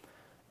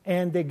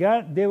 And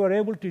they were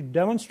able to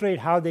demonstrate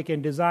how they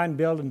can design,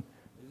 build, and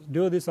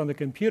do this on the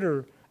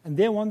computer, and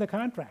they won the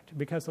contract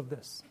because of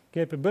this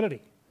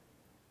capability.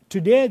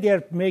 Today, they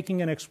are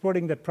making and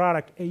exporting that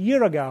product. A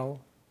year ago,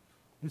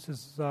 this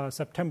is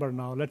September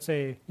now, let's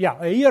say,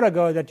 a year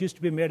ago, that used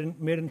to be made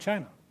in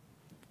China.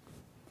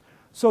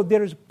 So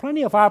there is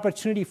plenty of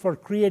opportunity for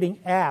creating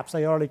apps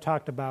I already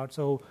talked about,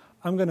 so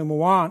I'm going to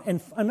move on. And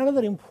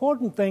another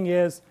important thing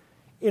is,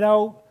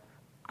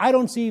 I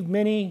don't see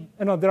many,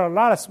 there are a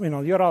lot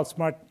of, you're all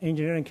smart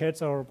engineering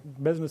kids or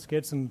business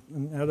kids and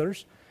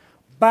others.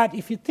 But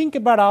if you think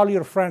about all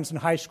your friends in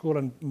high school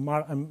and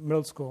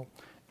middle school,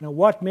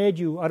 what made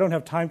you, I don't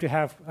have time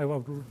I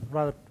would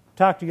rather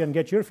talk to you and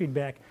get your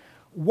feedback.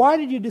 Why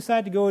did you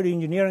decide to go into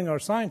engineering or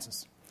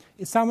sciences?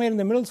 It's somewhere in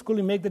the middle school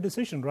you make the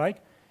decision, right?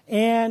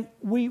 And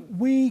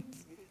we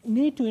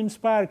need to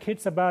inspire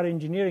kids about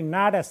engineering,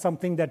 not as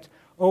something that,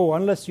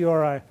 unless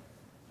you're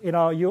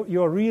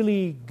you're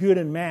really good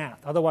in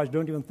math, otherwise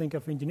don't even think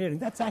of engineering.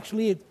 That's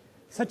actually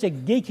such a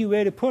geeky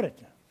way to put it.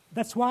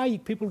 That's why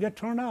people get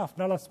turned off.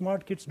 Not a lot of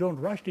smart kids don't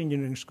rush to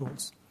engineering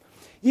schools.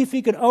 If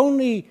you could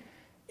only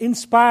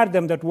inspire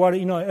them that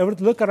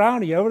look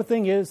around you,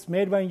 everything is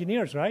made by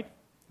engineers, right?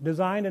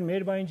 Designed and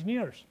made by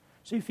engineers.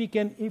 So if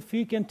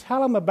you can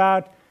tell them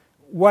about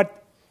what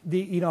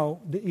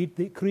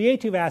the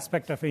creative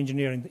aspect of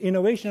engineering, the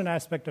innovation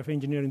aspect of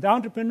engineering, the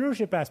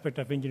entrepreneurship aspect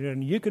of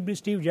engineering. You could be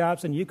Steve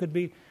Jobs, and you could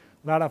be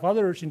a lot of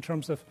others in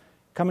terms of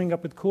coming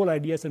up with cool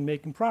ideas and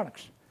making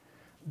products.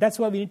 That's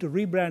why we need to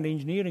rebrand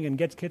engineering and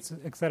get kids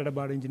excited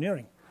about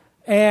engineering.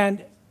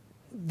 And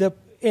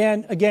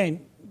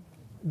again,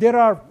 there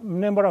are a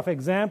number of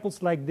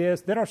examples like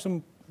this. There are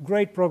some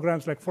great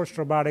programs like First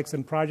Robotics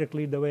and Project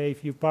Lead the Way.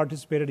 If you've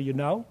participated, you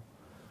know.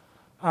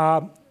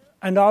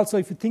 And also,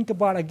 if you think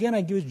about, again,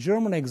 I give a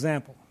German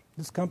example.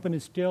 This company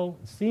is still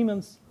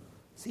Siemens.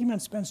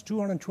 Siemens spends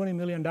 $220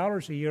 million a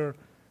year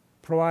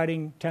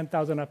providing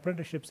 10,000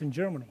 apprenticeships in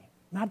Germany.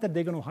 Not that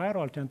they're going to hire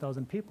all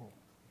 10,000 people.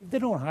 If they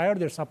don't hire,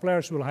 their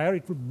suppliers will hire.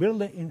 It will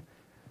build the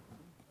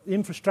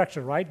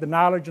infrastructure, right? The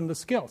knowledge and the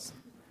skills.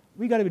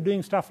 We got to be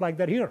doing stuff like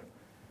that here.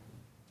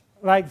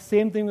 Like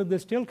same thing with the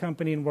steel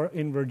company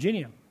in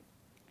Virginia.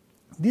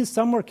 These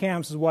summer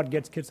camps is what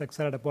gets kids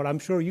excited about. I'm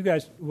sure you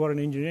guys who are in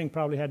engineering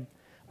probably had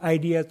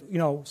ideas,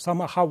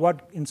 somehow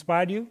what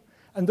inspired you.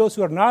 And those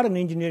who are not in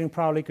engineering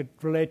probably could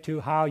relate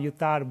to how you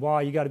thought, wow,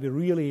 you got to be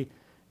really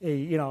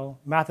a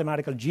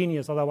mathematical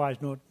genius, otherwise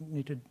no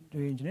need to do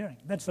engineering.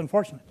 That's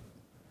unfortunate.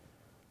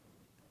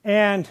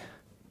 And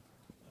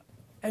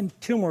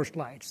two more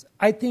slides.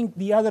 I think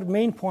the other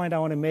main point I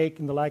want to make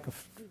in the lack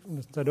of,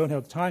 I don't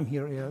have time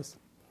here, is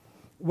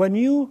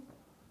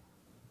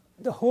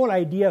the whole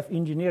idea of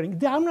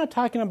engineering, I'm not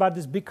talking about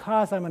this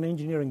because I'm an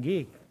engineering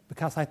geek,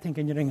 because I think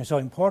engineering is so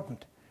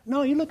important.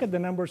 No, you look at the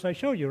numbers I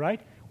showed you, right?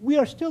 We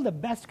are still the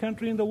best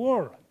country in the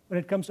world when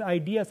it comes to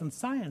ideas and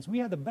science. We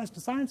have the best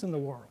science in the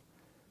world.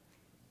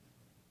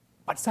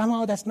 But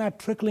somehow that's not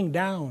trickling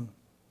down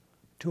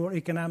to our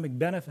economic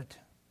benefit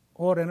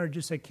or energy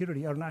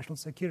security or national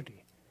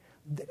security.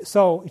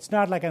 So it's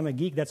not like I'm a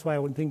geek, that's why I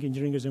would think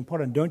engineering is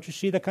important. Don't you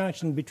see the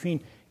connection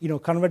between,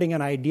 converting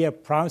an idea,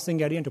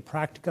 promising idea into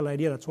practical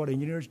idea? That's what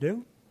engineers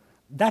do.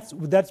 That's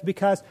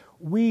because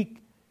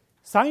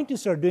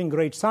scientists are doing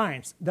great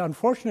science.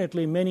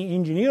 Unfortunately, many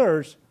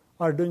engineers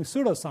are doing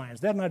pseudoscience.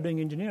 They're not doing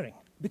engineering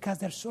because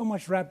they're so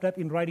much wrapped up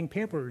in writing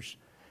papers.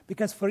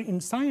 Because in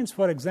science,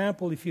 for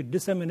example, if your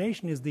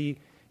dissemination is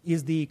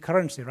the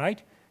currency,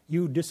 right?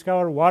 You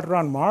discover water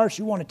on Mars,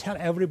 you want to tell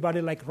everybody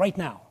like right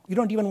now. You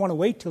don't even want to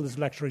wait till this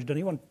lecture is done.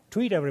 You want to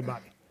tweet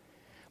everybody.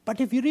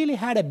 But if you really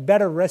had a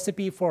better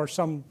recipe for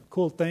some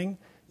cool thing,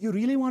 you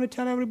really want to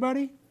tell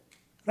everybody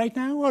right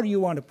now? Or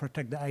you want to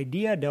protect the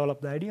idea,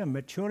 develop the idea,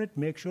 mature it,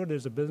 make sure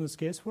there's a business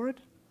case for it?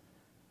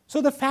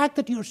 So the fact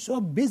that you're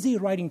so busy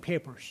writing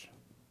papers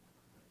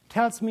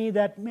tells me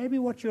that maybe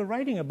what you're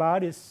writing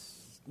about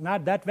is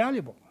not that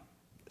valuable.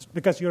 It's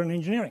because you're in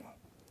engineering.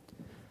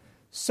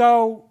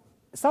 So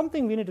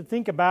something we need to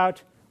think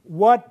about,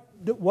 what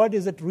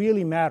does it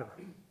really matter?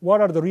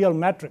 What are the real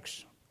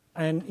metrics?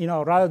 And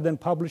rather than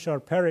publish or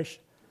perish,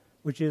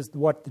 which is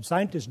what the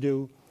scientists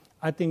do,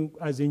 I think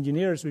as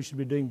engineers we should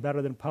be doing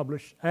better than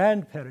publish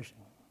and perishing.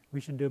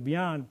 We should do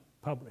beyond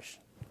publish.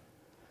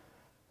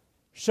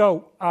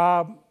 So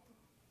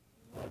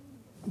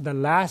the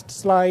last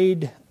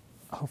slide,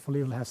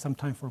 hopefully we'll have some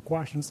time for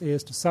questions,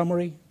 is the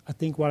summary. I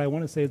think what I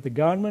want to say is the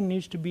government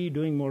needs to be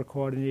doing more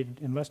coordinated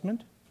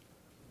investment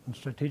and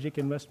strategic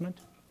investment,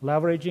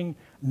 leveraging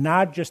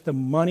not just the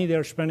money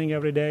they're spending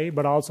every day,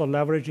 but also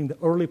leveraging the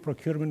early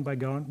procurement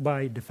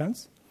by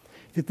defense.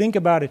 If you think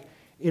about it,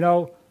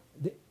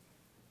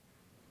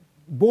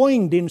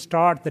 Boeing didn't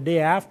start the day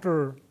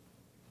after,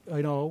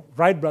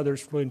 Wright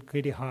brothers flew in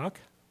Kitty Hawk.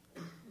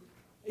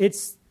 The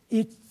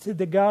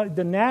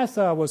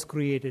NASA was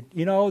created.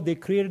 They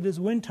created these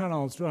wind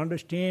tunnels to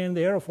understand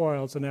the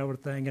airfoils and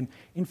everything. And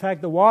in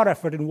fact, the war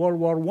effort in World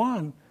War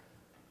I,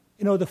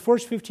 the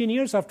first 15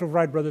 years after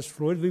Wright brothers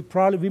flew it,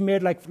 we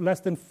made like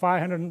less than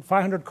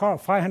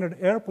 500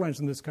 airplanes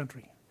in this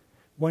country.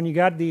 When you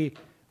got the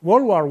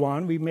World War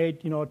I, we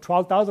made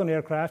 12,000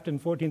 aircraft and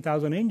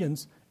 14,000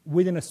 engines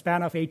within a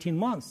span of 18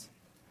 months.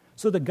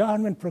 So the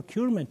government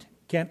procurement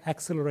can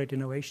accelerate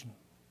innovation,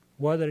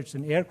 whether it's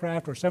in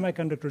aircraft or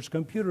semiconductors,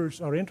 computers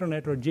or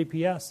internet or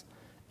GPS,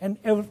 and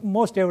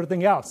most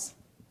everything else.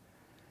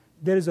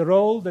 There is a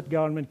role that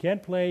government can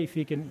play if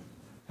you can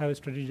have a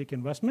strategic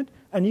investment.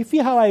 And if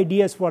you have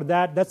ideas for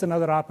that, that's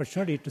another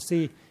opportunity to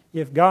see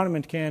if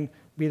government can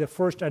be the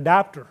first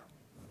adapter.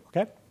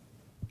 Okay?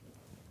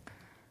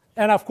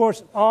 And of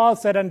course, all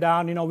said and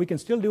done, we can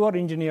still do our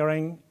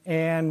engineering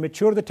and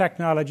mature the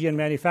technology and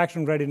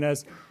manufacturing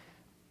readiness.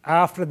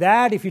 After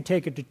that, if you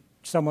take it to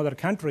some other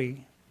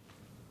country,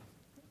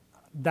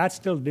 that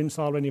still didn't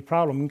solve any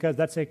problem because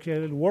that's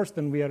actually worse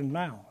than we are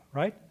now,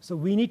 right? So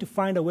we need to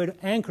find a way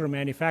to anchor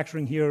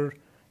manufacturing here,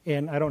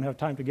 and I don't have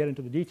time to get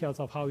into the details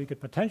of how we could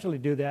potentially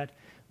do that,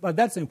 but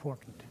that's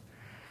important.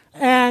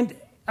 And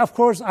of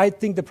course, I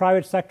think the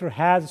private sector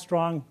has a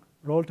strong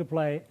role to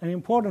play, an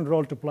important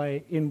role to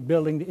play in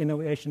building the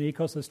innovation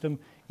ecosystem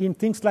in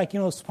things like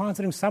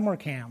sponsoring summer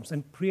camps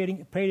and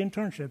creating paid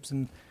internships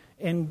and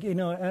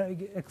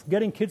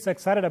getting kids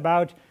excited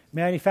about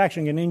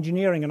manufacturing and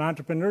engineering and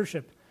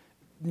entrepreneurship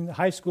in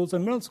high schools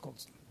and middle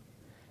schools.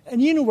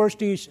 And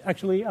universities,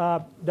 actually,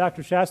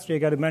 Dr. Shastri, I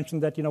got to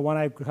mention that when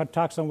I had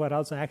talked somewhere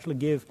else, I actually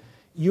give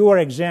your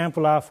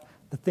example of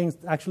the things.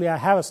 Actually, I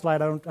have a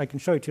slide, I can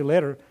show it to you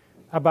later,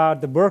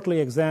 about the Berkeley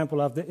example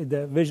of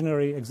the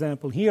visionary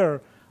example here,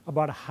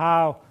 about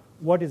how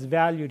what is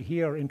valued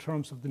here in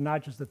terms of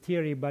not just the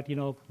theory, but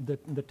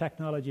the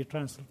technology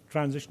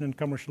transition and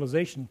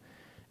commercialization.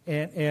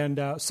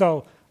 And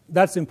so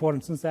that's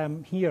important. Since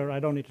I'm here, I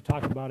don't need to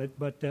talk about it.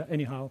 But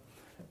anyhow,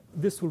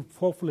 this will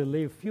hopefully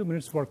leave a few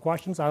minutes for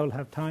questions. I will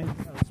have time.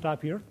 I'll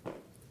stop here.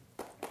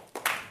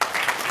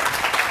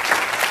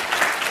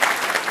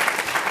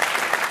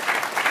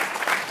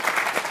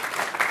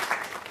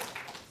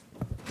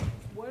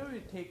 Why don't we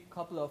take a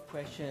couple of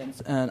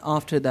questions, and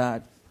after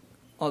that,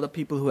 all the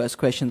people who has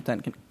questions then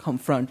can come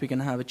front. We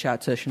can have a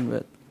chat session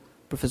with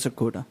Professor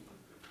Kota.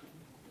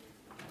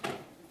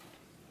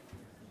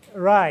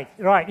 Right.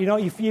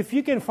 If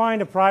you can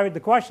find a private, the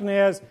question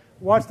is,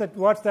 what's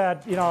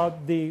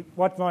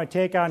my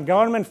take on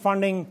government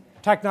funding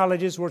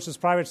technologies versus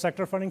private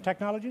sector funding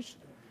technologies?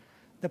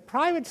 The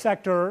private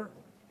sector,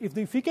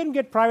 if you can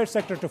get private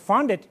sector to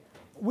fund it,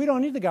 we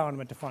don't need the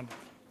government to fund it.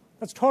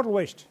 That's total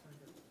waste.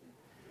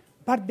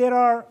 But there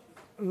are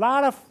a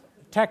lot of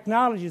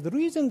technologies. The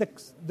reason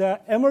the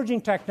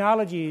emerging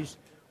technologies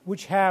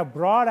which have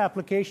broad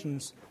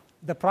applications,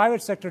 the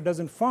private sector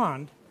doesn't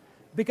fund,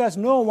 because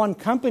no one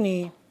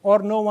company or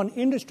no one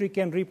industry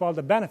can reap all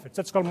the benefits.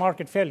 That's called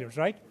market failures,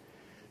 right?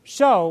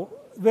 So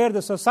where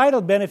the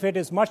societal benefit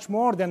is much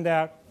more than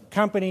the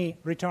company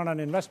return on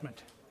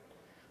investment.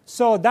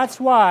 So that's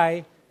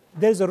why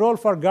there's a role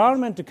for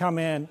government to come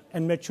in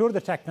and mature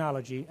the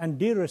technology and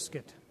de-risk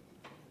it.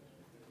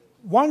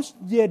 Once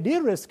they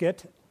de-risk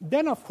it,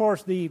 then of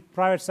course the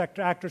private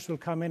sector actors will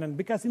come in, and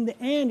because in the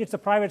end it's the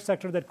private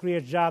sector that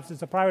creates jobs,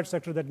 it's the private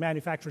sector that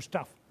manufactures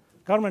stuff.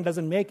 Government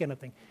doesn't make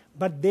anything,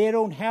 but they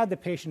don't have the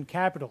patient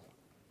capital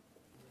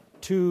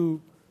to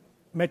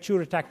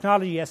mature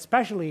technology,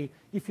 especially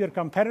if your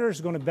competitor is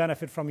going to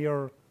benefit from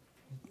your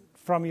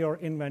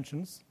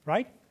inventions,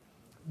 right?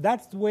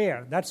 That's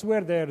where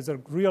there is a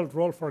real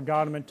role for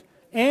government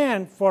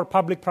and for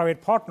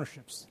public-private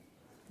partnerships.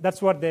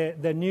 That's what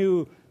the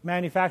new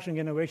Manufacturing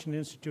Innovation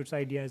Institute's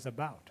idea is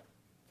about.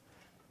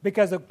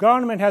 Because the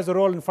government has a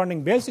role in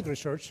funding basic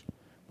research,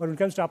 but when it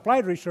comes to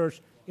applied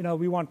research,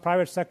 we want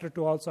private sector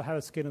to also have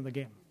a skin in the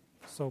game.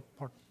 So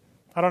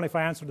I don't know if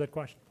I answered that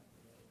question.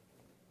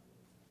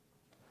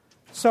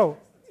 So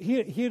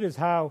here is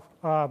how,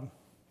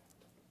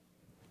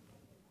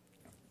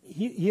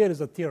 here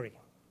is a theory.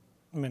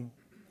 I mean,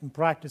 in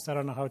practice, I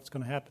don't know how it's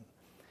going to happen.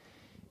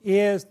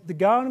 Is the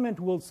government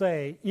will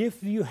say,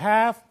 if you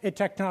have a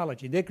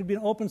technology, there could be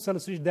an open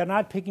solicitation, they're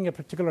not picking a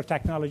particular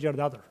technology or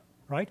the other,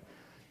 right?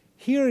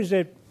 Here is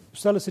a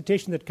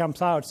solicitation that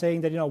comes out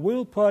saying that,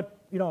 we'll put,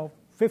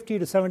 $50 to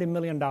 $70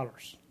 million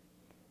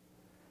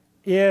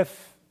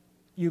if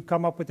you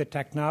come up with a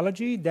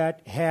technology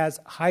that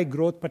has high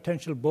growth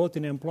potential both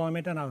in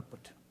employment and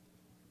output,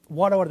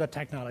 whatever the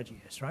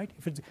technology is, right?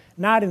 If it's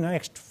not in the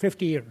next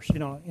 50 years,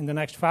 in the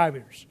next 5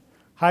 years,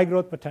 high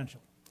growth potential.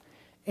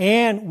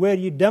 And where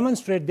you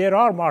demonstrate there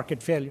are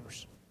market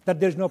failures, that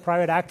there's no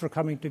private actor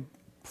coming to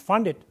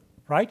fund it,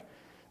 right?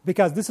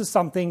 Because this is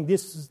something,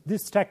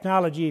 this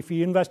technology, if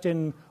you invest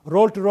in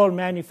roll-to-roll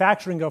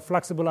manufacturing of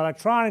flexible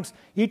electronics,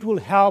 it will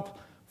help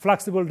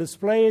flexible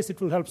displays,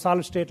 it will help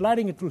solid-state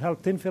lighting, it will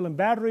help thin-film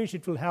batteries,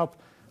 it will help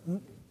a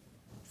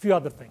few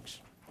other things.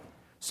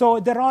 So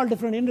they're all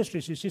different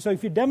industries, you see. So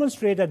if you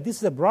demonstrate that this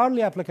is a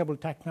broadly applicable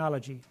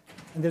technology,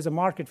 and there's a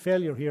market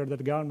failure here that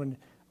the government,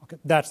 okay,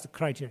 that's the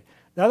criteria.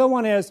 The other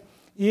one is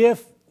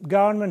if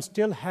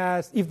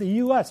the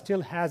U.S.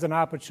 still has an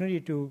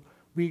opportunity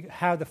we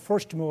have the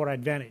first mover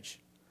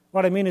advantage.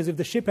 What I mean is if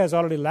the ship has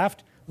already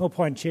left, no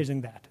point chasing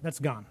that. That's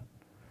gone.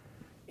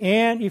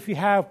 And if you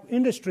have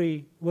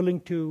industry willing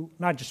to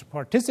not just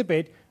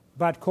participate,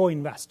 but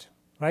co-invest,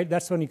 right?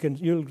 That's when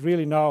you'll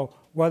really know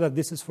whether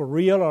this is for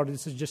real or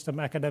this is just an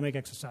academic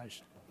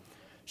exercise.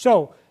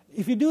 So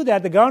if you do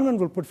that, the government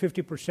will put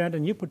 50%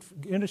 and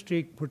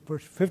industry put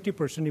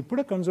 50%. You put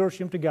a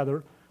consortium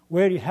together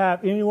where you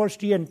have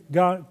university and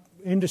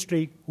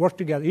industry work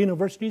together,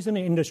 universities and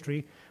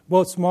industry,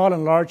 both small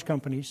and large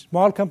companies.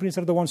 Small companies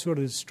are the ones who are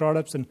the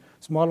startups, and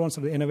small ones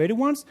are the innovative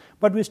ones.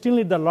 But we still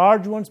need the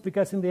large ones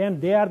because in the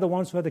end, they are the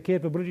ones who have the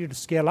capability to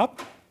scale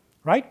up,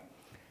 right?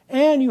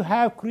 And you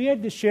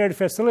create this shared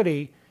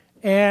facility,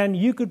 and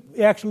you could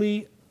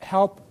actually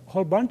help a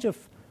whole bunch of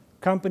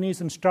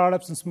companies and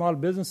startups and small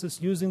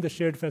businesses using the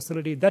shared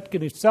facility. That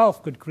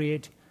itself could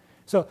create.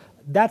 So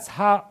that's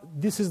how,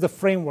 this is the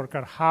framework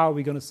of how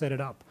we're going to set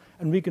it up.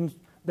 And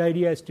the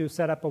idea is to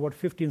set up about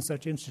 15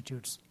 such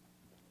institutes.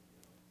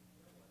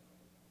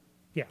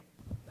 Yeah.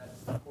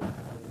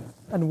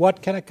 And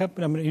what kind of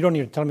company? I mean, you don't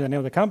need to tell me the name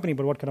of the company,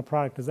 but what kind of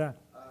product is that?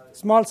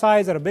 Small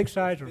size or a big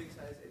size? Or? Big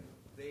size, and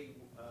they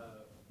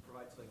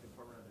provide to the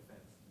Department of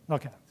Defense.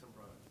 Okay.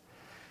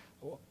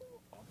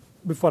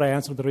 Before I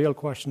answer the real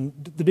question,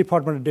 the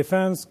Department of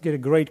Defense get a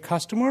great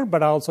customer,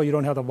 but also you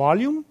don't have the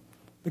volume,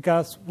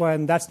 because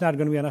when that's not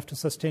going to be enough to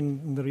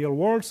sustain in the real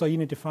world, so you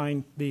need to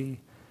find the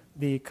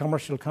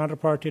commercial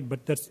counterparty,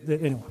 but that's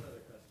anyway.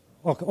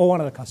 Okay,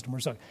 one of the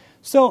customers. Okay.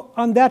 So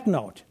on that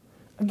note,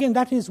 again,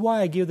 that is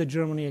why I give the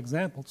Germany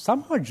example.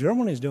 Somehow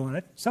Germany is doing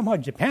it. Somehow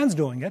Japan's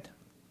doing it.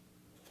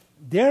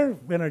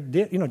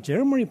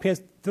 Germany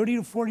pays 30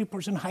 to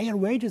 40% higher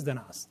wages than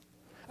us.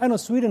 I know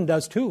Sweden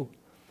does too,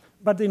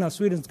 but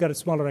Sweden's got a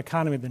smaller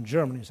economy than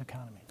Germany's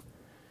economy.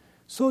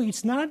 So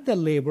it's not the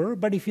labor,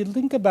 but if you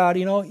think about,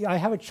 I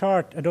have a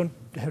chart. I don't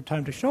have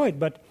time to show it,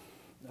 but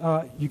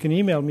you can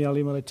email me. I'll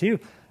email it to you.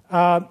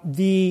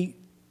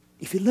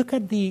 If you look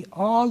at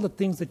all the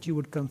things that you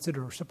would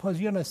consider, suppose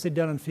you're going to sit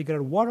down and figure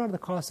out what are the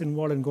costs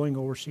involved in going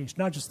overseas,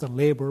 not just the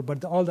labor,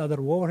 but all the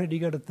other overhead you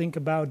got to think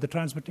about, the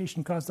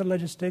transportation costs, the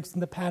logistics,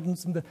 and the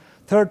patents, and the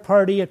third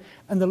party,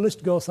 and the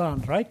list goes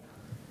on, right?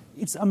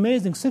 It's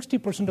amazing.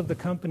 60% of the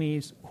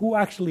companies who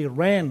actually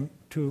ran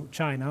to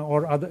China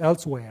or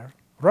elsewhere,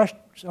 rushed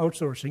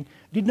outsourcing,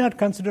 did not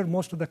consider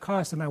most of the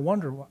costs, and I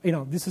wonder,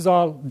 this is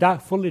all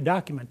fully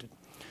documented.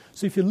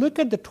 So if you look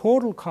at the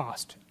total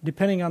cost,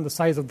 depending on the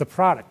size of the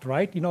product,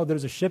 right?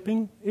 There's a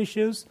shipping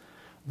issues,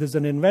 there's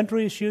an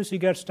inventory issue, so you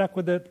get stuck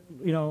with the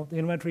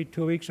inventory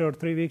 2 weeks or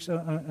 3 weeks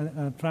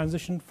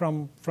transition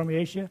from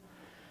Asia.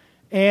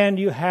 And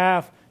you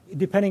have,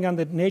 depending on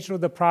the nature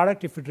of the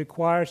product, if it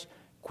requires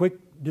quick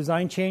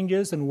design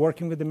changes and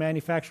working with the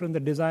manufacturer and the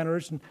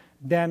designers,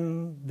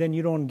 then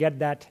you don't get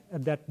that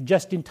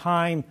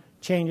just-in-time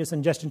changes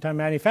and just-in-time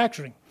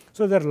manufacturing.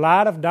 So there are a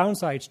lot of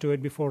downsides to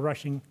it before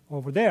rushing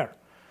over there.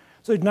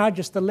 So it's not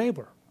just the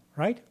labor,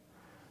 right?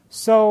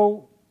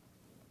 So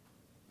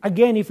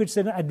again, if it's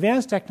an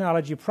advanced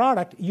technology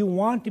product, you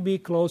want to be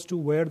close to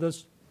where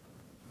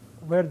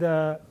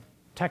the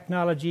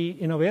technology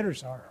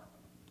innovators are.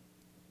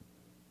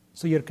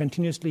 So you're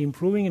continuously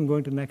improving and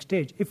going to the next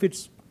stage. If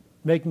it's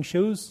making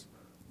shoes,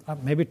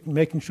 maybe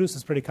making shoes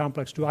is pretty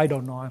complex too. I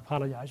don't know. I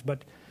apologize,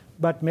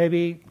 but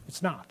maybe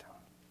it's not.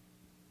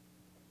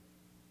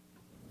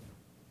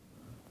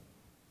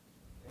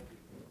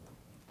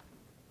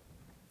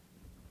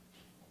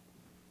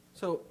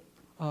 So,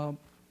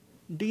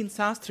 Dean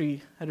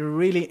Sastry had a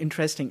really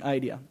interesting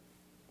idea.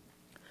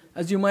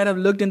 As you might have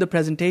looked in the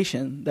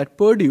presentation, that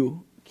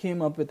Purdue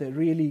came up with a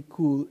really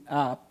cool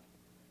app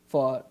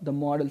for the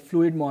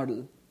fluid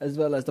model, as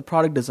well as the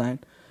product design.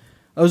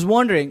 I was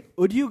wondering,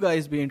 would you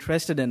guys be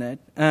interested in it?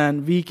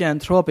 And we can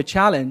throw up a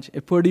challenge.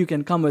 If Purdue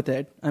can come with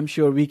it, I'm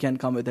sure we can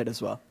come with it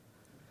as well.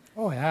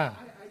 Oh, yeah.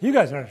 You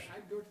guys are.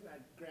 I'd go to that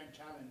Grand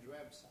Challenge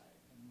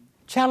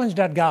website.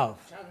 Challenge.gov.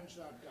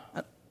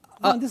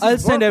 I'll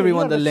send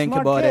everyone the link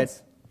about kids.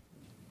 it.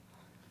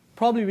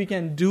 Probably we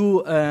can do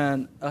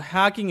a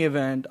hacking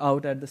event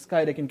out at the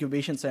Skydeck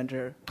Incubation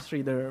Center.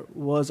 Sridhar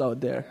was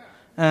out there,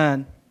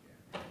 and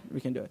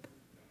we can do it.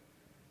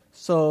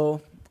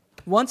 So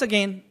once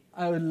again,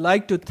 I would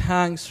like to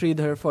thank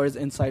Sridhar for his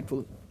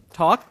insightful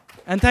talk,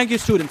 and thank you,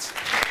 students.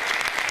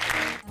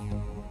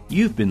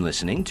 You've been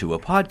listening to a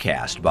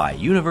podcast by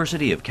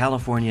University of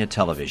California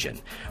Television.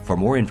 For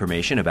more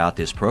information about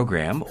this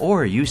program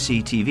or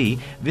UCTV,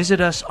 visit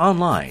us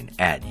online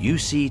at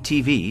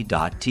uctv.tv.